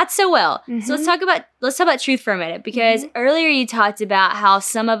well. Not so well. So let's talk about truth for a minute, because earlier you talked about how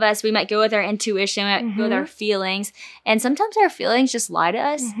some of us, we might go with our intuition, we might go with our feelings, and sometimes our feelings just lie to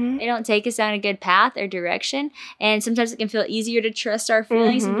us. They don't take us down a good path or direction, and sometimes it can feel easier to trust our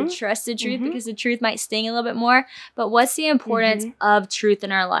feelings and to trust the truth because the truth might sting a little bit more. But what's the importance of truth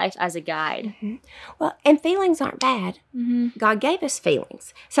in our life as a guide? Well, and feelings aren't bad. God gave us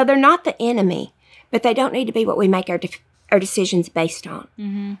feelings. So they're not the enemy. But they don't need to be what we make our decisions based on.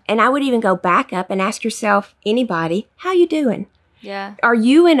 And I would even go back up and ask yourself, anybody, how you doing? Yeah. Are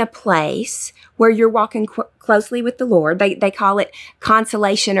you in a place where you're walking closely with the Lord? They call it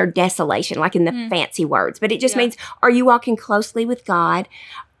consolation or desolation, like in the fancy words. But it just means, are you walking closely with God?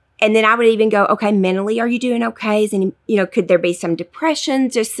 And then I would even go, okay, mentally, are you doing okay? Is any, could there be some depression?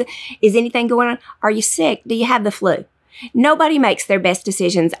 Just, is anything going on? Are you sick? Do you have the flu? Nobody makes their best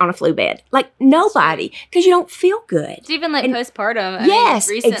decisions on a flu bed. Like, nobody, because you don't feel good. It's even like postpartum. Yes,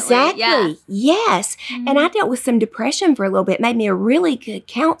 recently. Exactly. Yeah. Yes. And I dealt with some depression for a little bit. Made me a really good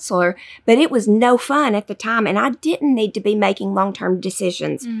counselor, but it was no fun at the time. And I didn't need to be making long-term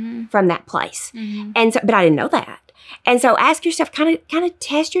decisions from that place. And so, but I didn't know that. And so ask yourself, kind of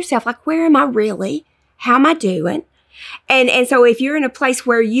test yourself, like, where am I really? How am I doing? And so if you're in a place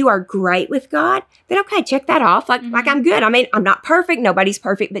where you are great with God, then okay, check that off. Like I'm good. I mean, I'm not perfect. Nobody's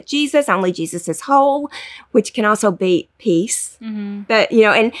perfect but Jesus. Only Jesus is whole, which can also be peace. But,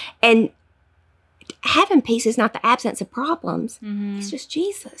 and having peace is not the absence of problems. It's just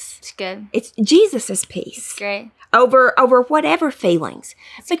Jesus. It's good. It's Jesus's peace. Great. Over whatever feelings.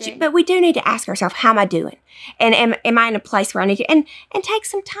 But we do need to ask ourselves, how am I doing? And am I in a place where I need to, and take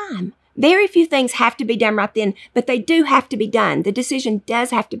some time. Very few things have to be done right then, but they do have to be done. The decision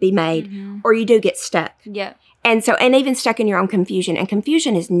does have to be made, or you do get stuck. Yeah. And even stuck in your own confusion. And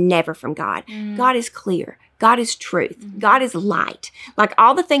confusion is never from God. God is clear. God is truth. God is light. Like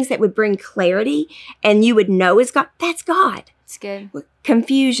all the things that would bring clarity and you would know is God, that's God. It's good.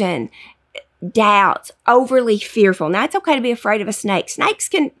 Confusion, doubts, overly fearful. Now, it's okay to be afraid of a snake. Snakes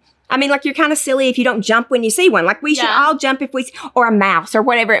can... you're kind of silly if you don't jump when you see one. Like we should all jump if we, or a mouse or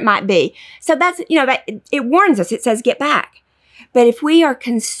whatever it might be. So that's, that it warns us. It says, get back. But if we are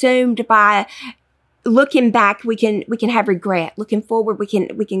consumed by looking back, we can have regret. Looking forward, we can,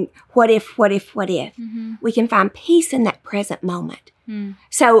 what if? We can find peace in that present moment.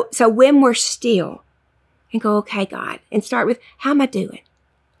 So when we're still and go, okay, God, and start with, how am I doing?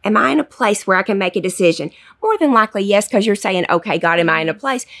 Am I in a place where I can make a decision? More than likely, yes, because you're saying, okay, God, am I in a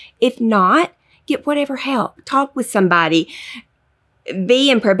place? If not, get whatever help. Talk with somebody. Be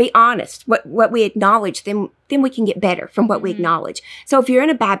in prayer. Be honest. What we acknowledge, then we can get better from what we acknowledge. So if you're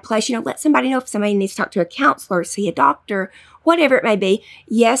in a bad place, let somebody know. If somebody needs to talk to a counselor, see a doctor, whatever it may be.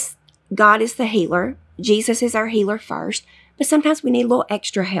 Yes, God is the healer. Jesus is our healer first. But sometimes we need a little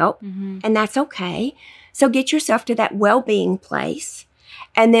extra help, and that's okay. So get yourself to that well-being place.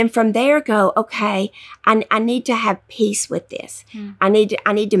 And then from there go, okay, I need to have peace with this. I need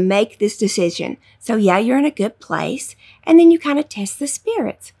to make this decision. So yeah, you're in a good place. And then you kind of test the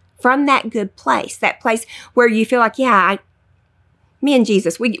spirits from that good place, that place where you feel like, yeah, me and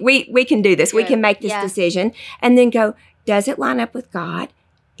Jesus, we can do this. Good. We can make this decision. And then go, does it line up with God?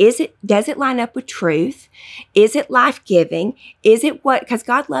 Does it line up with truth? Is it life-giving? Is it because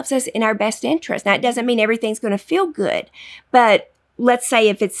God loves us in our best interest. Now, it doesn't mean everything's going to feel good, but let's say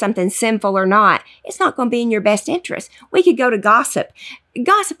if it's something sinful or not, it's not going to be in your best interest. We could go to gossip.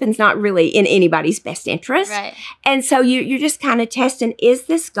 Gossiping's not really in anybody's best interest. Right. And so you're just kind of testing, is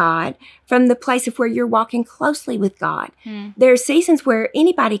this God from the place of where you're walking closely with God? There are seasons where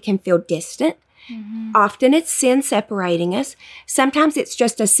anybody can feel distant. Often it's sin separating us. Sometimes it's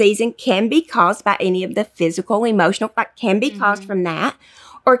just a season, can be caused by any of the physical, emotional, can be caused from that.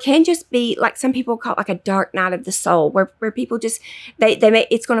 Or can just be like some people call it like a dark night of the soul where people just, they may,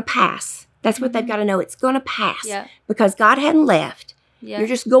 it's going to pass. That's what they've got to know. It's going to pass because God hadn't left. You're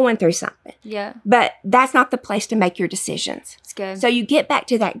just going through something. But that's not the place to make your decisions. It's good. So you get back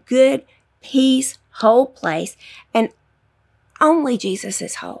to that good, peace, whole place. And only Jesus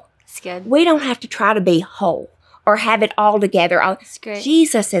is whole. It's good. We don't have to try to be whole or have it all together. It's great.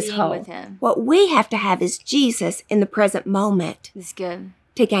 Jesus is being whole. With him. What we have to have is Jesus in the present moment. It's good.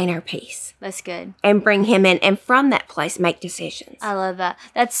 To gain our peace. That's good. And bring him in. And from that place, make decisions. I love that.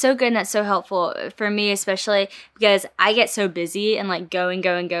 That's so good and that's so helpful for me, especially because I get so busy and going.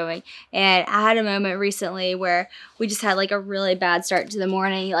 And I had a moment recently where we just had a really bad start to the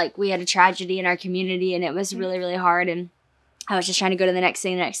morning. We had a tragedy in our community and it was really, really hard. And I was just trying to go to the next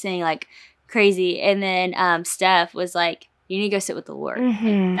thing, crazy. And then Steph was like, you need to go sit with the Lord.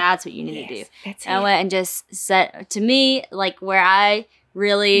 That's what you need to do. And I went and just said to me, where I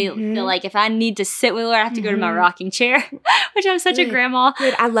really feel like if I need to sit with Lord, I have to go to my rocking chair, which I'm such a grandma.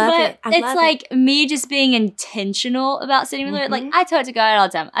 Good. I love it. It's me just being intentional about sitting with Lord. I talk to God all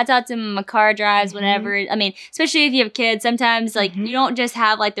the time. I talk to him in my car drives, whenever. I mean, especially if you have kids, sometimes you don't just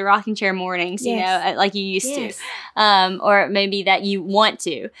have the rocking chair mornings, you know, like you used to, or maybe that you want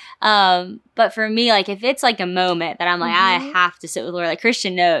to. But for me, if it's a moment that I'm I have to sit with the Lord,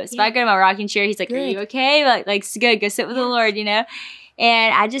 Christian knows. If I go to my rocking chair, he's like, are you okay? It's good. Go sit with the Lord, you know?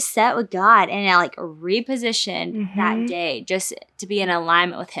 And I just sat with God and I repositioned that day just to be in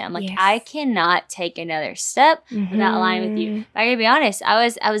alignment with him. I cannot take another step without aligning with you. But I gotta be honest, I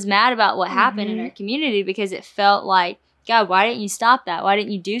was mad about what happened in our community because it felt like, God, why didn't you stop that? Why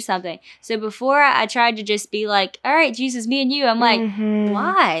didn't you do something? So before I tried to just be all right, Jesus, me and you, I'm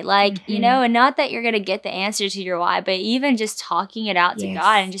why? You know, and not that you're going to get the answer to your why, but even just talking it out to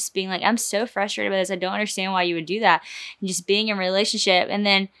God and just being I'm so frustrated by this. I don't understand why you would do that. And just being in a relationship. And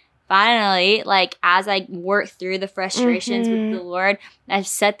then finally, like, as I worked through the frustrations with the Lord, I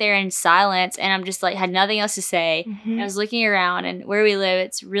sat there in silence, and I'm just like, had nothing else to say. I was looking around, and where we live,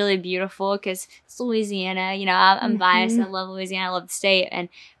 it's really beautiful because it's Louisiana. You know, I'm biased. I love Louisiana. I love the state, and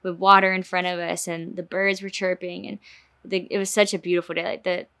with water in front of us, and the birds were chirping, and it was such a beautiful day.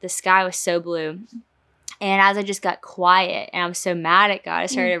 Like, the sky was so blue. And as I just got quiet and I was so mad at God, I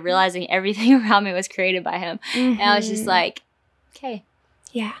started realizing everything around me was created by him. And I was just like, okay.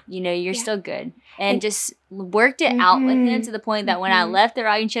 Yeah. You know, you're still good. And just worked it out with him to the point that when I left the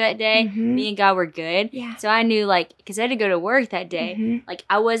rocking chair that day, me and God were good. Yeah. So I knew, like, because I had to go to work that day, like,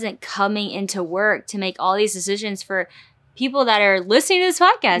 I wasn't coming into work to make all these decisions for people that are listening to this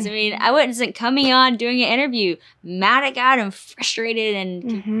podcast. I mean, I wasn't coming on doing an interview mad at God and frustrated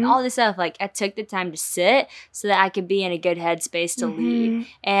and all this stuff. Like, I took the time to sit so that I could be in a good headspace to lead.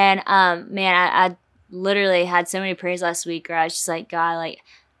 And man, I literally had so many prayers last week where I was just like, God, like,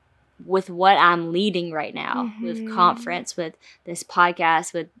 with what I'm leading right now, with conference, with this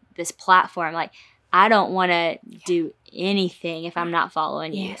podcast, with this platform, like, I don't want to do anything if I'm not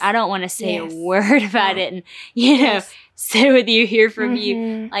following you. I don't want to say a word about it and, you know, sit with you, hear from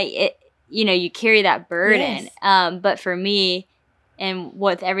you. Like, it, you know, you carry that burden. But for me, and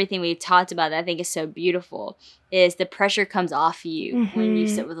with everything we've talked about that I think is so beautiful, is the pressure comes off you when you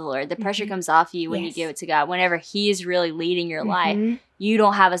sit with the Lord. The pressure comes off you when you give it to God. Whenever He's really leading your life, you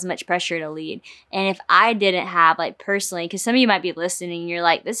don't have as much pressure to lead. And if I didn't have, like, personally, because some of you might be listening and you're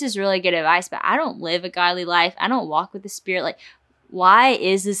like, this is really good advice, but I don't live a godly life. I don't walk with the Spirit. Like, why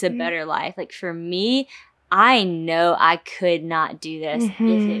is this a better life? Like, for me, I know I could not do this if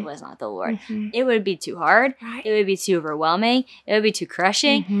it was not the Lord. It would be too hard. It would be too overwhelming. It would be too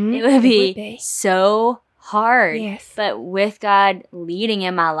crushing. It would be so hard. But with God leading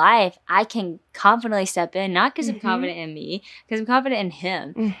in my life, I can confidently step in, not because I'm confident in me, because I'm confident in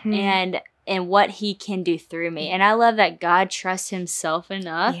Him and what He can do through me. And I love that God trusts Himself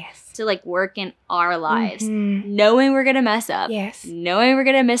enough to, like, work in our lives, knowing we're going to mess up, knowing we're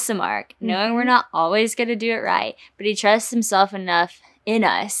going to miss the mark, knowing we're not always going to do it right, but He trusts Himself enough in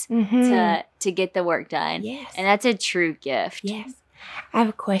us to get the work done. And that's a true gift. I have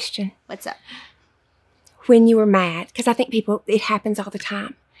a question. What's up? When you were mad, because I think it happens all the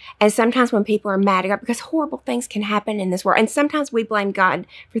time. And sometimes when people are mad at God, because horrible things can happen in this world. And sometimes we blame God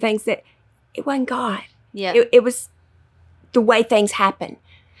for things that it wasn't God. It was the way things happen.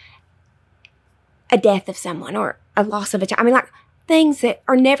 A death of someone or a loss of a child. I mean, like, things that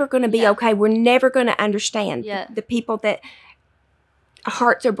are never going to be okay. We're never going to understand the people that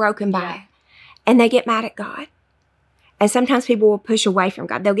hearts are broken by. And they get mad at God. And sometimes people will push away from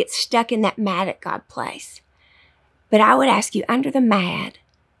God. They'll get stuck in that mad at God place. But I would ask you, under the mad,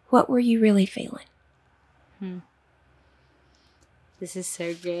 what were you really feeling? This is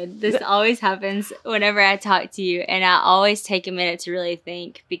so good. This always happens whenever I talk to you, and I always take a minute to really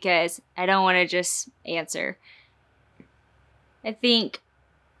think because I don't want to just answer. I think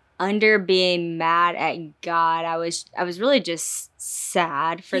under being mad at God, I was really just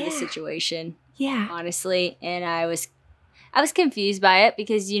sad for the situation. Honestly, and I was confused by it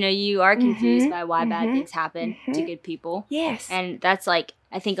because, you know, you are confused by why bad things happen to good people. And that's, like,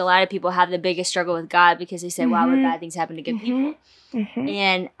 I think a lot of people have the biggest struggle with God because they say, why would bad things happen to good people?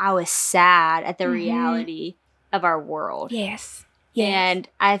 And I was sad at the reality of our world. And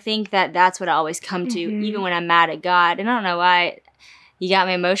I think that that's what I always come to, even when I'm mad at God. And I don't know why you got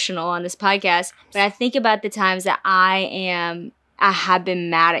me emotional on this podcast, but I think about the times that I have been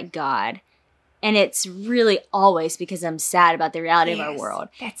mad at God. And it's really always because I'm sad about the reality of our world.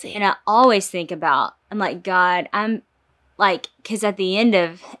 That's it. And I always think about, I'm like, God, I'm like, because at the end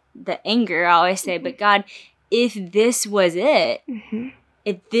of the anger, I always say, but God, if this was it,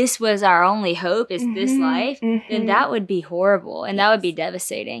 if this was our only hope, is this life, then that would be horrible and that would be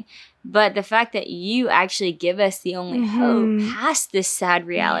devastating. But the fact that you actually give us the only hope past this sad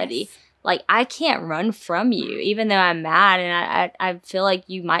reality, like, I can't run from you, even though I'm mad and I feel like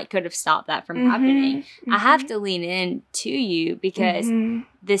you could have stopped that from happening. I have to lean in to you because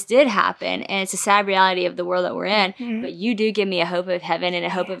this did happen and it's a sad reality of the world that we're in, but you do give me a hope of heaven and a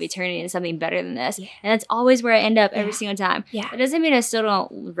hope of eternity and something better than this. And that's always where I end up every single time. It doesn't mean I still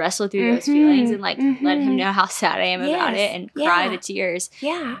don't wrestle through those feelings and, like, let Him know how sad I am about it and cry the tears.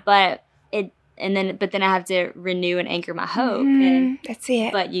 But then I have to renew and anchor my hope. And that's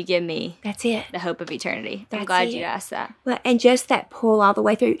it. But you give me the hope of eternity. I'm glad you asked that. Well, and just that pull all the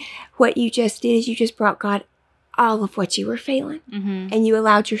way through. What you just did is you just brought God all of what you were feeling. And you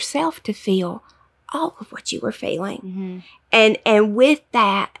allowed yourself to feel all of what you were feeling. And with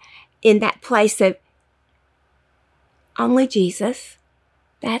that, in that place of only Jesus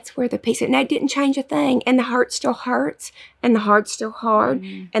That's where the peace, and that didn't change a thing. And the hurt still hurts, and the heart's still hard,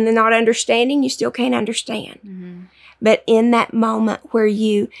 and the not understanding, you still can't understand. But in that moment where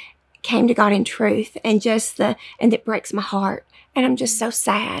you came to God in truth, and and it breaks my heart, and I'm just so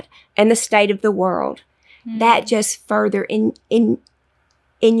sad, and the state of the world, that just further in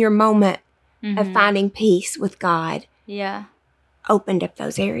your moment of finding peace with God, opened up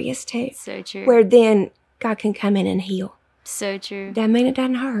those areas too. So true. Where then God can come in and heal. So true. Doesn't mean it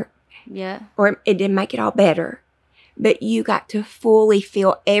doesn't hurt. Yeah. Or it didn't make it all better. But you got to fully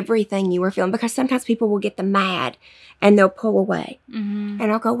feel everything you were feeling, because sometimes people will get the mad and they'll pull away. And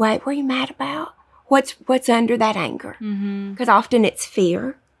I'll go, wait, what are you mad about? What's under that anger? Because often it's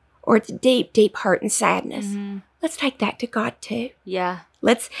fear, or it's deep, deep hurt and sadness. Let's take that to God too. Yeah.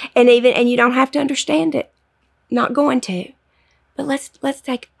 And you don't have to understand it. Not going to. But let's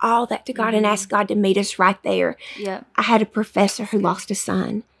take all that to God and ask God to meet us right there. Yeah. I had a professor who lost a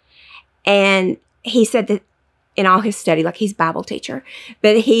son, and he said that in all his study, like he's a Bible teacher,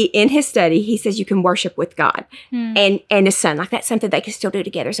 but in his study, he says you can worship with God and his son. Like that's something they can still do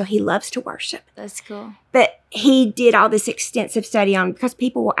together. So he loves to worship. That's cool. But he did all this extensive study on, because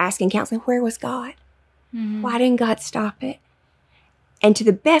people were asking counseling, where was God? Why didn't God stop it? And to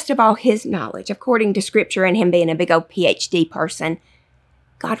the best of all his knowledge, according to Scripture and him being a big old PhD person,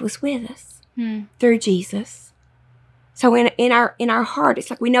 God was with us through Jesus. So in our heart,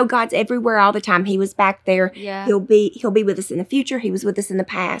 it's like we know God's everywhere all the time. He was back there. Yeah. He'll be with us in the future. He was with us in the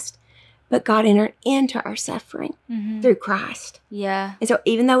past. But God entered into our suffering through Christ. Yeah. And so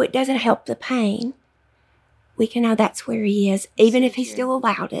even though it doesn't help the pain, we can know that's where he is. Even if he still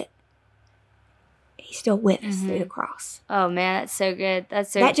allowed it, he's still with us through the cross. Oh, man, that's so good.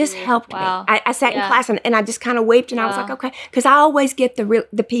 That just helped me. I sat in class and I just kind of wept, and I was like, okay. Because I always get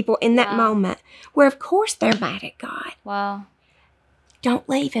the people in that moment where, of course, they're mad at God. Wow. Don't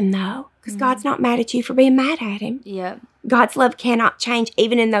leave him, though, because God's not mad at you for being mad at him. Yep. God's love cannot change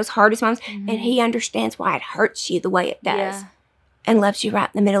even in those hardest moments, and he understands why it hurts you the way it does. And loves you right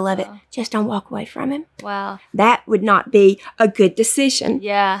in the middle of it. Just don't walk away from him. Wow. That would not be a good decision.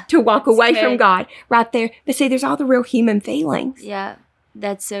 Yeah. To walk away from God right there. But see, there's all the real human feelings. Yeah.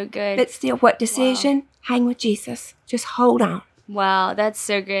 That's so good. But still, what decision? Wow. Hang with Jesus. Just hold on. Wow, that's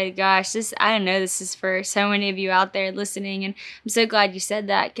so good. Gosh, I know this is for so many of you out there listening, and I'm so glad you said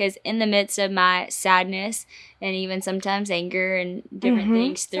that, because in the midst of my sadness and even sometimes anger and different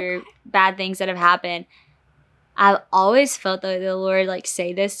things through bad things that have happened, I've always felt the Lord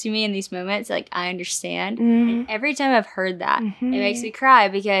say this to me in these moments, I understand. And every time I've heard that, it makes me cry,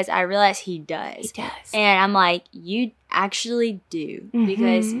 because I realize he does. He does. And I'm like, you actually do,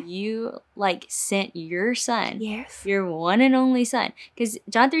 because you sent your son, your one and only son. Because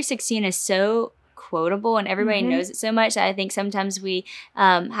John 3:16 is so quotable, and everybody knows it so much that I think sometimes we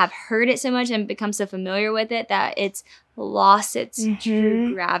have heard it so much and become so familiar with it that it's lost its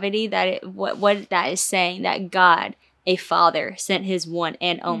true gravity, that what that is saying, that God, a father, sent his one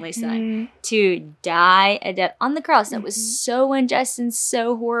and only son to die a death on the cross that was so unjust and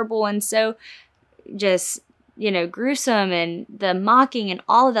so horrible and so just gruesome, and the mocking and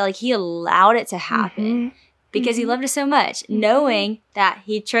all of that. He allowed it to happen because he loved us so much, knowing that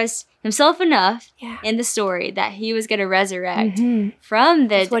he trusts himself enough in the story that he was going to resurrect from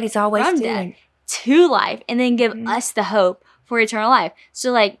That's what he's always doing. Death to life, and then give us the hope for eternal life.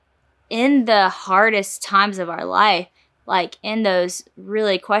 So in the hardest times of our life, in those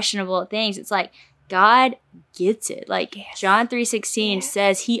really questionable things, it's God gets it. John 3:16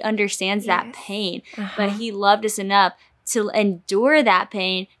 says he understands that pain, but he loved us enough to endure that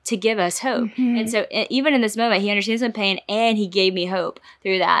pain to give us hope. And so even in this moment, he understands my pain, and he gave me hope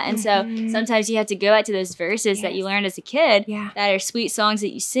through that. And so sometimes you have to go back to those verses that you learned as a kid that are sweet songs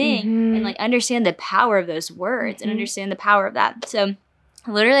that you sing, and understand the power of those words and understand the power of that. So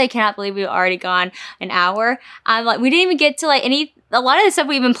literally, I cannot believe we've already gone an hour. We didn't even get to a lot of the stuff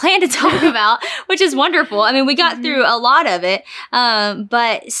we even planned to talk about, which is wonderful. I mean, we got through a lot of it,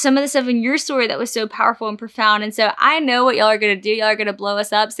 but some of the stuff in your story that was so powerful and profound. And so I know what y'all are going to do. Y'all are going to blow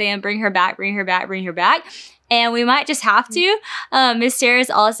us up saying, bring her back, bring her back, bring her back. And we might just have to. Miss Sarah is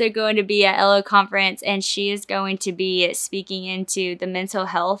also going to be at LO Conference, and she is going to be speaking into the mental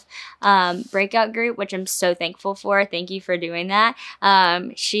health breakout group, which I'm so thankful for. Thank you for doing that.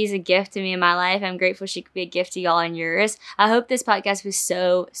 She's a gift to me in my life. I'm grateful she could be a gift to y'all in yours. I hope this podcast was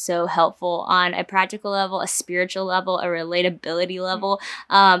so, so helpful on a practical level, a spiritual level, a relatability level.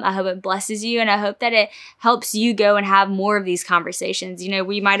 I hope it blesses you, and I hope that it helps you go and have more of these conversations.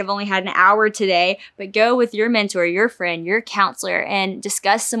 We might have only had an hour today, but go with your your mentor, your friend, your counselor, and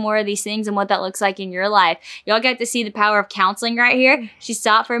discuss some more of these things and what that looks like in your life. Y'all got to see the power of counseling right here. She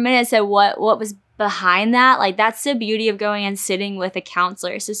stopped for a minute and said what was behind that. Like, that's the beauty of going and sitting with a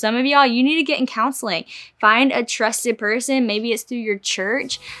counselor. So some of y'all, you need to get in counseling. Find a trusted person, maybe it's through your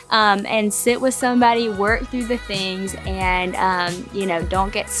church, and sit with somebody, work through the things, and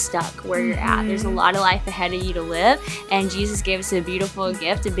don't get stuck where you're at. There's a lot of life ahead of you to live, and Jesus gave us a beautiful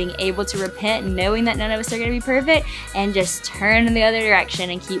gift of being able to repent, knowing that none of us are going to be perfect, and just turn in the other direction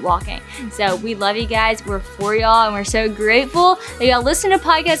and keep walking. So we love you guys. We're for y'all, and we're so grateful that y'all listen to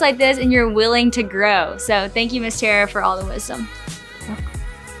podcasts like this and you're willing to grow. So thank you, Miss Tara, for all the wisdom.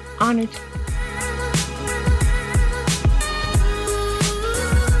 Honored.